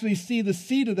I actually see the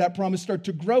seed of that promise start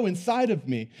to grow inside of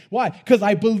me. Why? Because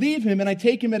I believe him and I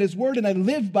take him at his word and I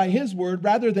live by his word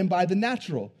rather than by the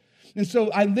natural. And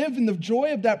so I live in the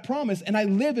joy of that promise, and I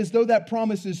live as though that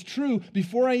promise is true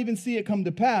before I even see it come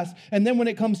to pass. And then when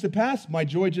it comes to pass, my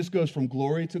joy just goes from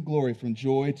glory to glory, from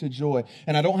joy to joy.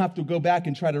 And I don't have to go back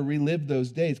and try to relive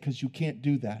those days because you can't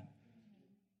do that.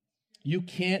 You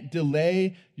can't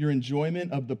delay your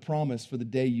enjoyment of the promise for the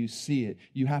day you see it.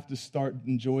 You have to start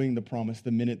enjoying the promise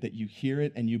the minute that you hear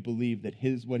it and you believe that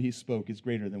what he spoke is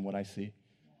greater than what I see.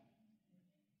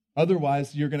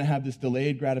 Otherwise, you're going to have this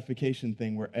delayed gratification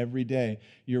thing where every day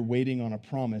you're waiting on a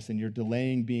promise and you're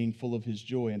delaying being full of his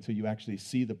joy until you actually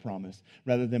see the promise,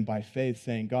 rather than by faith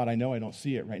saying, God, I know I don't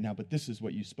see it right now, but this is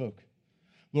what you spoke.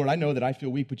 Lord, I know that I feel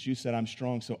weak, but you said I'm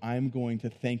strong, so I'm going to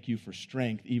thank you for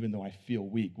strength even though I feel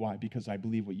weak. Why? Because I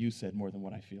believe what you said more than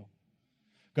what I feel.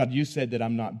 God, you said that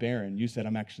I'm not barren. You said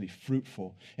I'm actually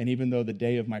fruitful. And even though the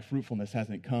day of my fruitfulness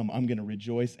hasn't come, I'm going to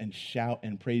rejoice and shout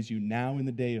and praise you now in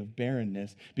the day of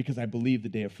barrenness because I believe the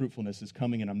day of fruitfulness is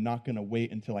coming, and I'm not going to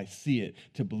wait until I see it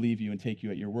to believe you and take you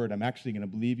at your word. I'm actually going to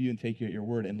believe you and take you at your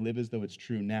word and live as though it's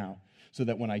true now, so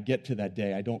that when I get to that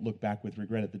day, I don't look back with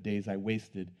regret at the days I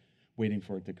wasted waiting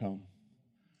for it to come.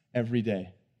 Every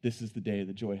day, this is the day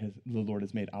the the Lord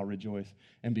has made. I'll rejoice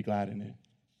and be glad in it.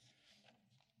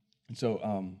 And so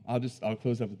I'll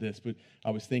close up with this, but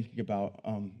I was thinking about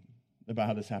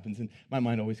how this happens, and my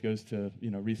mind always goes to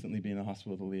recently being in the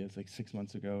hospital with Aaliyah. It's like 6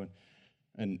 months ago,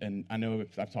 and I know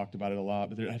I've talked about it a lot,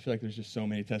 but I feel like there's just so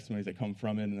many testimonies that come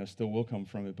from it, and there still will come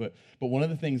from it. But one of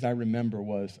the things I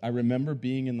remember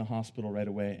being in the hospital right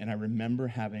away, and I remember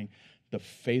having the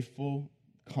faithful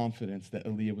confidence that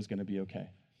Aaliyah was going to be okay,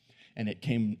 and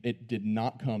it did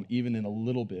not come even in a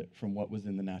little bit from what was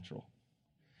in the natural.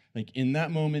 Like in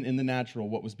that moment in the natural,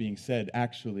 what was being said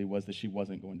actually was that she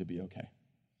wasn't going to be okay.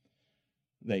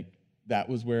 Like that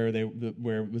was where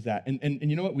it was at. And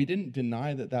you know what? We didn't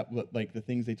deny that like the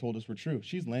things they told us were true.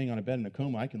 She's laying on a bed in a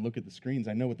coma. I can look at the screens.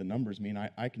 I know what the numbers mean.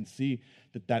 I can see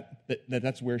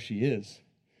that's where she is.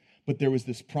 But there was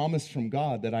this promise from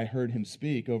God that I heard him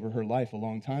speak over her life a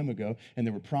long time ago, and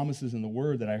there were promises in the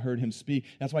word that I heard him speak.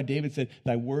 That's why David said,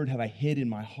 thy word have I hid in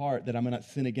my heart that I may not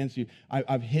sin against you.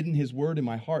 I've hidden his word in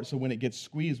my heart, so when it gets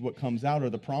squeezed, what comes out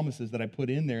are the promises that I put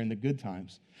in there in the good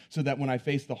times, so that when I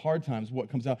face the hard times,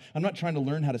 what comes out. I'm not trying to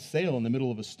learn how to sail in the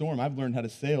middle of a storm. I've learned how to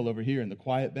sail over here in the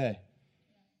quiet bay,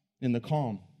 in the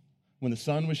calm. When the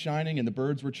sun was shining and the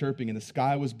birds were chirping and the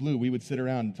sky was blue, we would sit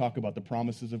around and talk about the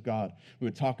promises of God. We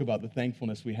would talk about the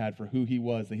thankfulness we had for who he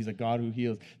was, that he's a God who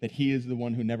heals, that he is the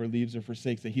one who never leaves or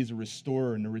forsakes, that he's a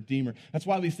restorer and a redeemer. That's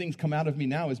why these things come out of me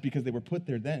now, is because they were put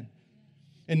there then.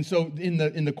 And so in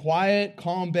the quiet,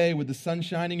 calm bay with the sun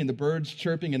shining and the birds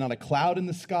chirping and not a cloud in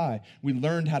the sky, we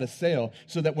learned how to sail,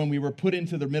 so that when we were put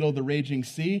into the middle of the raging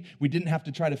sea, we didn't have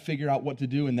to try to figure out what to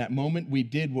do in that moment. We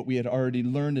did what we had already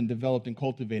learned and developed and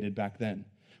cultivated back then.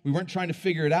 We weren't trying to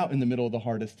figure it out in the middle of the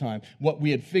hardest time. What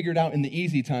we had figured out in the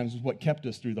easy times was what kept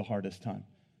us through the hardest time.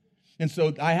 And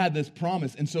so I had this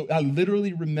promise. And so I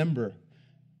literally remember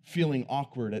feeling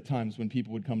awkward at times when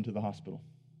people would come to the hospital.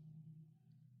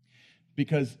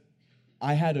 Because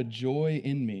I had a joy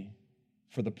in me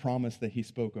for the promise that he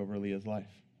spoke over Leah's life.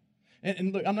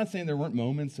 And look, I'm not saying there weren't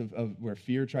moments of where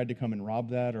fear tried to come and rob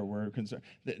that or where concern.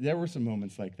 There were some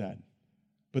moments like that.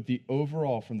 But the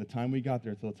overall, from the time we got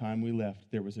there till the time we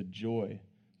left, there was a joy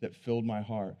that filled my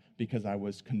heart because I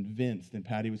was convinced, and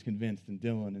Patty was convinced, and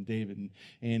Dylan and David and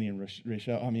Annie and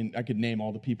Rachel. I mean, I could name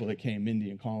all the people that came, Mindy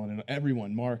and Colin and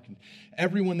everyone, Mark, and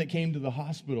everyone that came to the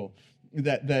hospital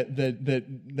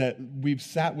that we've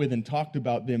sat with and talked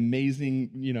about the amazing,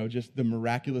 just the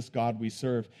miraculous God we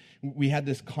serve. We had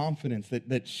this confidence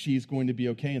that she's going to be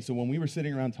okay. And so when we were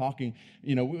sitting around talking,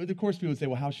 of course people would say,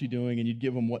 well, how's she doing? And you'd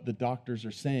give them what the doctors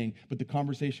are saying. But the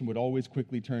conversation would always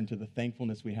quickly turn to the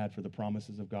thankfulness we had for the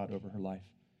promises of God over her life.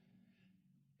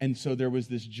 And so there was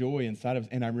this joy inside of us.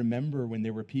 And I remember when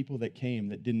there were people that came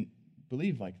that didn't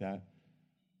believe like that.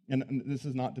 And this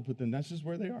is not to put them, that's just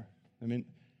where they are. I mean,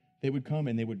 they would come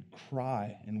and they would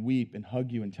cry and weep and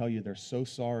hug you and tell you they're so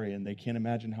sorry and they can't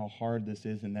imagine how hard this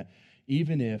is and that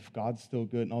even if God's still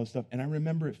good and all this stuff. And I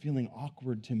remember it feeling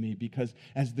awkward to me because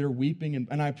as they're weeping,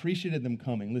 and I appreciated them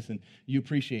coming. Listen, you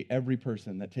appreciate every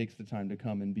person that takes the time to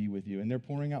come and be with you. And they're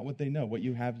pouring out what they know. What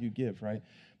you have, you give, right?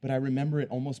 But I remember it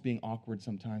almost being awkward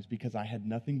sometimes because I had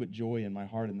nothing but joy in my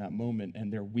heart in that moment.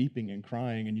 And they're weeping and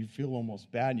crying and you feel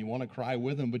almost bad and you want to cry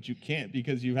with them, but you can't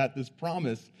because you had this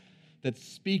promise that's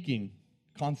speaking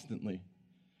constantly.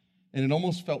 And it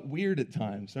almost felt weird at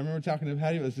times. I remember talking to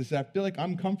Patty about this. I feel like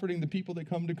I'm comforting the people that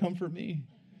come to comfort me.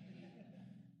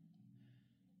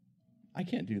 I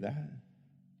can't do that.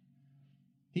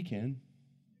 He can.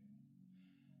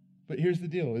 But here's the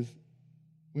deal, is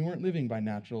we weren't living by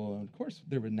natural alone. Of course,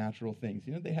 there were natural things.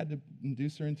 They had to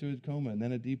induce her into a coma and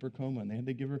then a deeper coma, and they had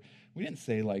to give her, we didn't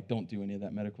say, don't do any of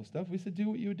that medical stuff. We said, do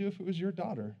what you would do if it was your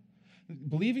daughter.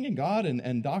 Believing in God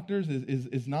and doctors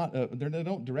is not, they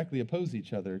don't directly oppose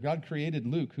each other. God created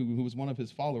Luke, who was one of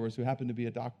his followers, who happened to be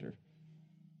a doctor.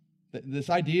 This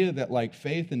idea that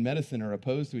faith and medicine are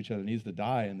opposed to each other needs to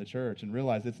die in the church and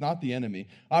realize it's not the enemy.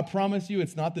 I promise you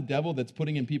it's not the devil that's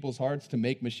putting in people's hearts to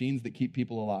make machines that keep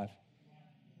people alive.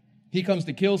 He comes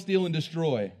to kill, steal, and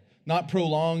destroy, not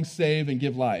prolong, save, and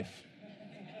give life.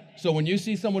 So when you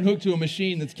see someone hooked to a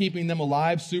machine that's keeping them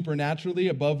alive supernaturally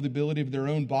above the ability of their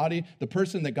own body, the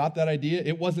person that got that idea,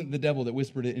 it wasn't the devil that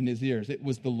whispered it in his ears. It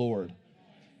was the Lord.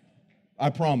 I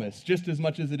promise. Just as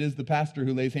much as it is the pastor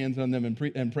who lays hands on them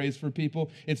and prays for people,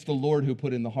 it's the Lord who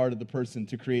put in the heart of the person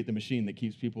to create the machine that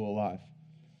keeps people alive.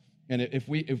 And if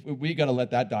we got to let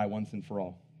that die once and for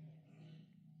all.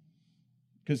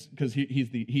 Because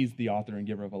he's the author and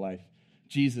giver of a life.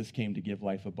 Jesus came to give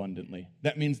life abundantly.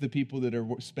 That means the people that are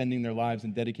spending their lives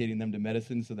and dedicating them to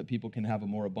medicine so that people can have a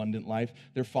more abundant life,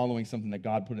 they're following something that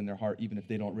God put in their heart, even if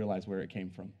they don't realize where it came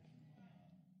from.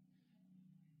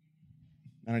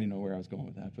 I don't even know where I was going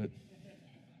with that, but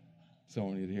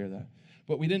someone needed to hear that.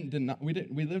 But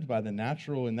we lived by the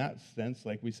natural in that sense.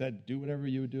 Like we said, do whatever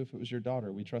you would do if it was your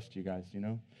daughter. We trust you guys,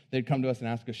 They'd come to us and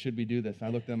ask us, should we do this? And I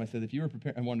looked at them, I said, if you were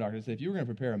preparing, and one doctor said, if you were going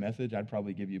to prepare a message, I'd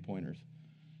probably give you pointers.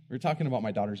 We're talking about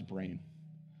my daughter's brain.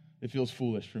 It feels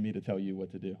foolish for me to tell you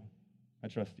what to do. I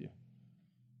trust you.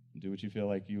 Do what you feel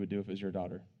like you would do if it was your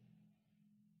daughter.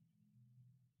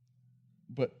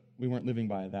 But we weren't living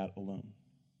by that alone.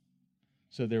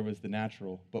 So there was the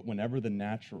natural, but whenever the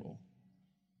natural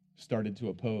started to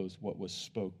oppose what was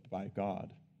spoke by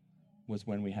God was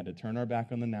when we had to turn our back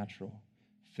on the natural,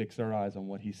 fix our eyes on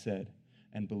what he said,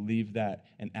 and believe that,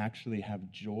 and actually have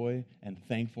joy and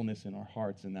thankfulness in our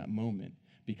hearts in that moment.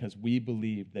 Because we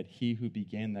believed that he who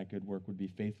began that good work would be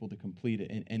faithful to complete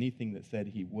it, and anything that said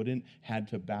he wouldn't had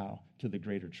to bow to the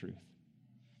greater truth.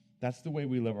 That's the way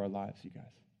we live our lives, you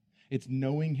guys. It's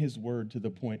knowing his word to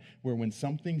the point where when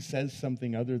something says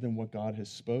something other than what God has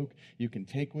spoke, you can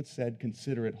take what's said,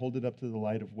 consider it, hold it up to the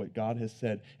light of what God has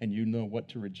said, and you know what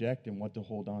to reject and what to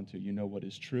hold on to. You know what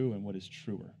is true and what is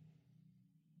truer.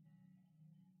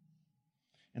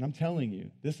 And I'm telling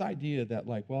you, this idea that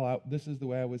this is the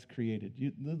way I was created.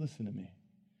 Listen to me.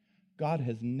 God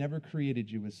has never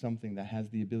created you with something that has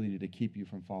the ability to keep you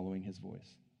from following his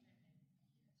voice.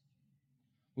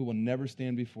 We will never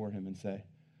stand before him and say,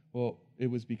 well, it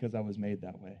was because I was made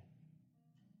that way.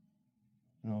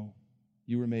 No,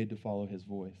 you were made to follow his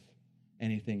voice.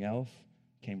 Anything else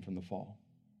came from the fall.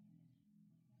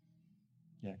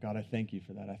 Yeah, God, I thank you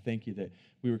for that. I thank you that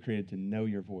we were created to know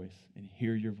your voice and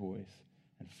hear your voice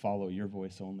and follow your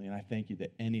voice only. And I thank you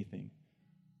that anything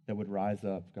that would rise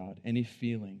up, God, any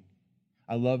feeling.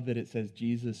 I love that it says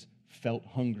Jesus felt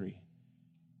hungry.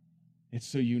 It's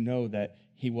so you know that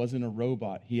he wasn't a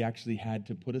robot. He actually had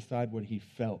to put aside what he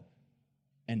felt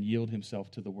and yield himself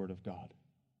to the word of God.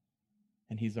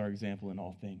 And he's our example in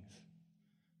all things.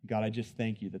 God, I just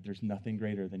thank you that there's nothing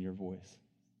greater than your voice.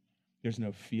 There's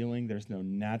no feeling, there's no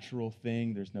natural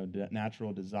thing, there's no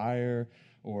natural desire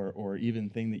or even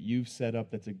thing that you've set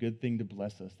up that's a good thing to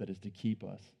bless us, that is to keep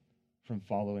us from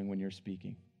following when you're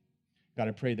speaking. God,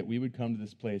 I pray that we would come to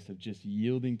this place of just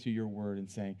yielding to your word and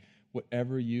saying,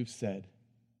 whatever you've said,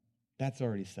 that's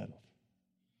already settled.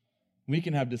 We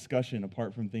can have discussion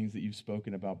apart from things that you've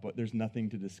spoken about, but there's nothing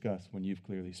to discuss when you've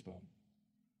clearly spoken.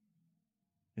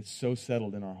 It's so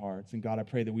settled in our hearts. And God, I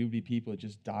pray that we would be people that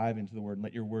just dive into the word and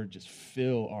let your word just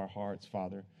fill our hearts,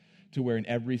 Father, to where in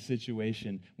every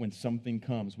situation, when something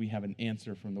comes, we have an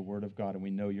answer from the word of God, and we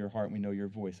know your heart, and we know your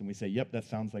voice, and we say, yep, that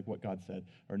sounds like what God said,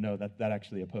 or no, that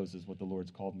actually opposes what the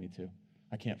Lord's called me to.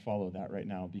 I can't follow that right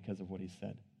now because of what he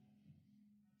said.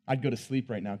 I'd go to sleep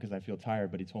right now because I feel tired,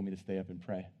 but he told me to stay up and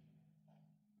pray.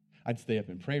 I'd stay up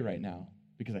and pray right now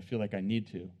because I feel like I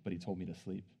need to, but he told me to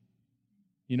sleep.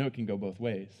 You know it can go both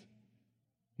ways.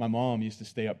 My mom used to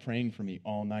stay up praying for me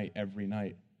all night, every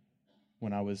night,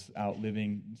 when I was out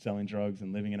living, selling drugs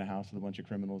and living in a house with a bunch of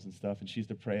criminals and stuff. And she used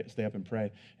to stay up and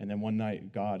pray. And then one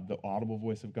night, God, the audible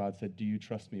voice of God said, do you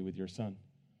trust me with your son?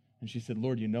 And she said,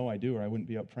 Lord, you know I do, or I wouldn't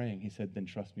be up praying. He said, then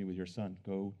trust me with your son.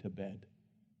 Go to bed.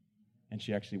 And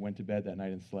she actually went to bed that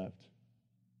night and slept.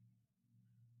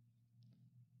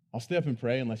 I'll stay up and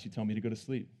pray unless you tell me to go to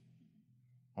sleep.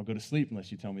 I'll go to sleep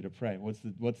unless you tell me to pray.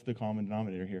 What's the common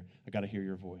denominator here? I got to hear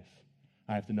your voice.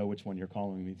 I have to know which one you're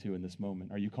calling me to in this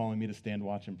moment. Are you calling me to stand,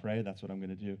 watch, and pray? That's what I'm going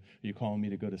to do. Are you calling me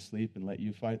to go to sleep and let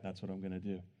you fight? That's what I'm going to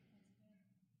do.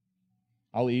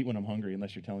 I'll eat when I'm hungry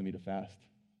unless you're telling me to fast.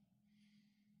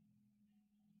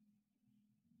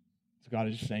 So God,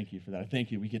 I just thank you for that. I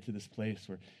thank you we get to this place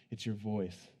where it's your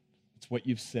voice. It's what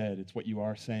you've said. It's what you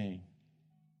are saying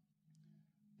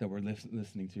that we're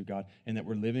listening to, God, and that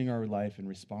we're living our life in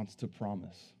response to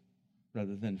promise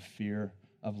rather than fear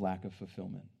of lack of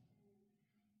fulfillment.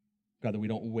 God, that we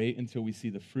don't wait until we see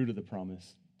the fruit of the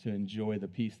promise to enjoy the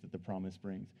peace that the promise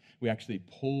brings. We actually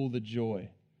pull the joy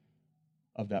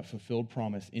of that fulfilled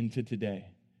promise into today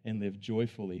and live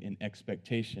joyfully in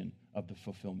expectation of the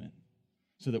fulfillment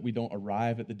so that we don't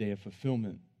arrive at the day of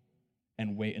fulfillment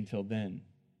and wait until then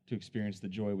to experience the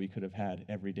joy we could have had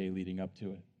every day leading up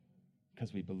to it.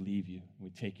 Because we believe you.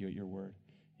 We take you at your word.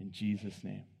 In Jesus'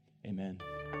 name, amen.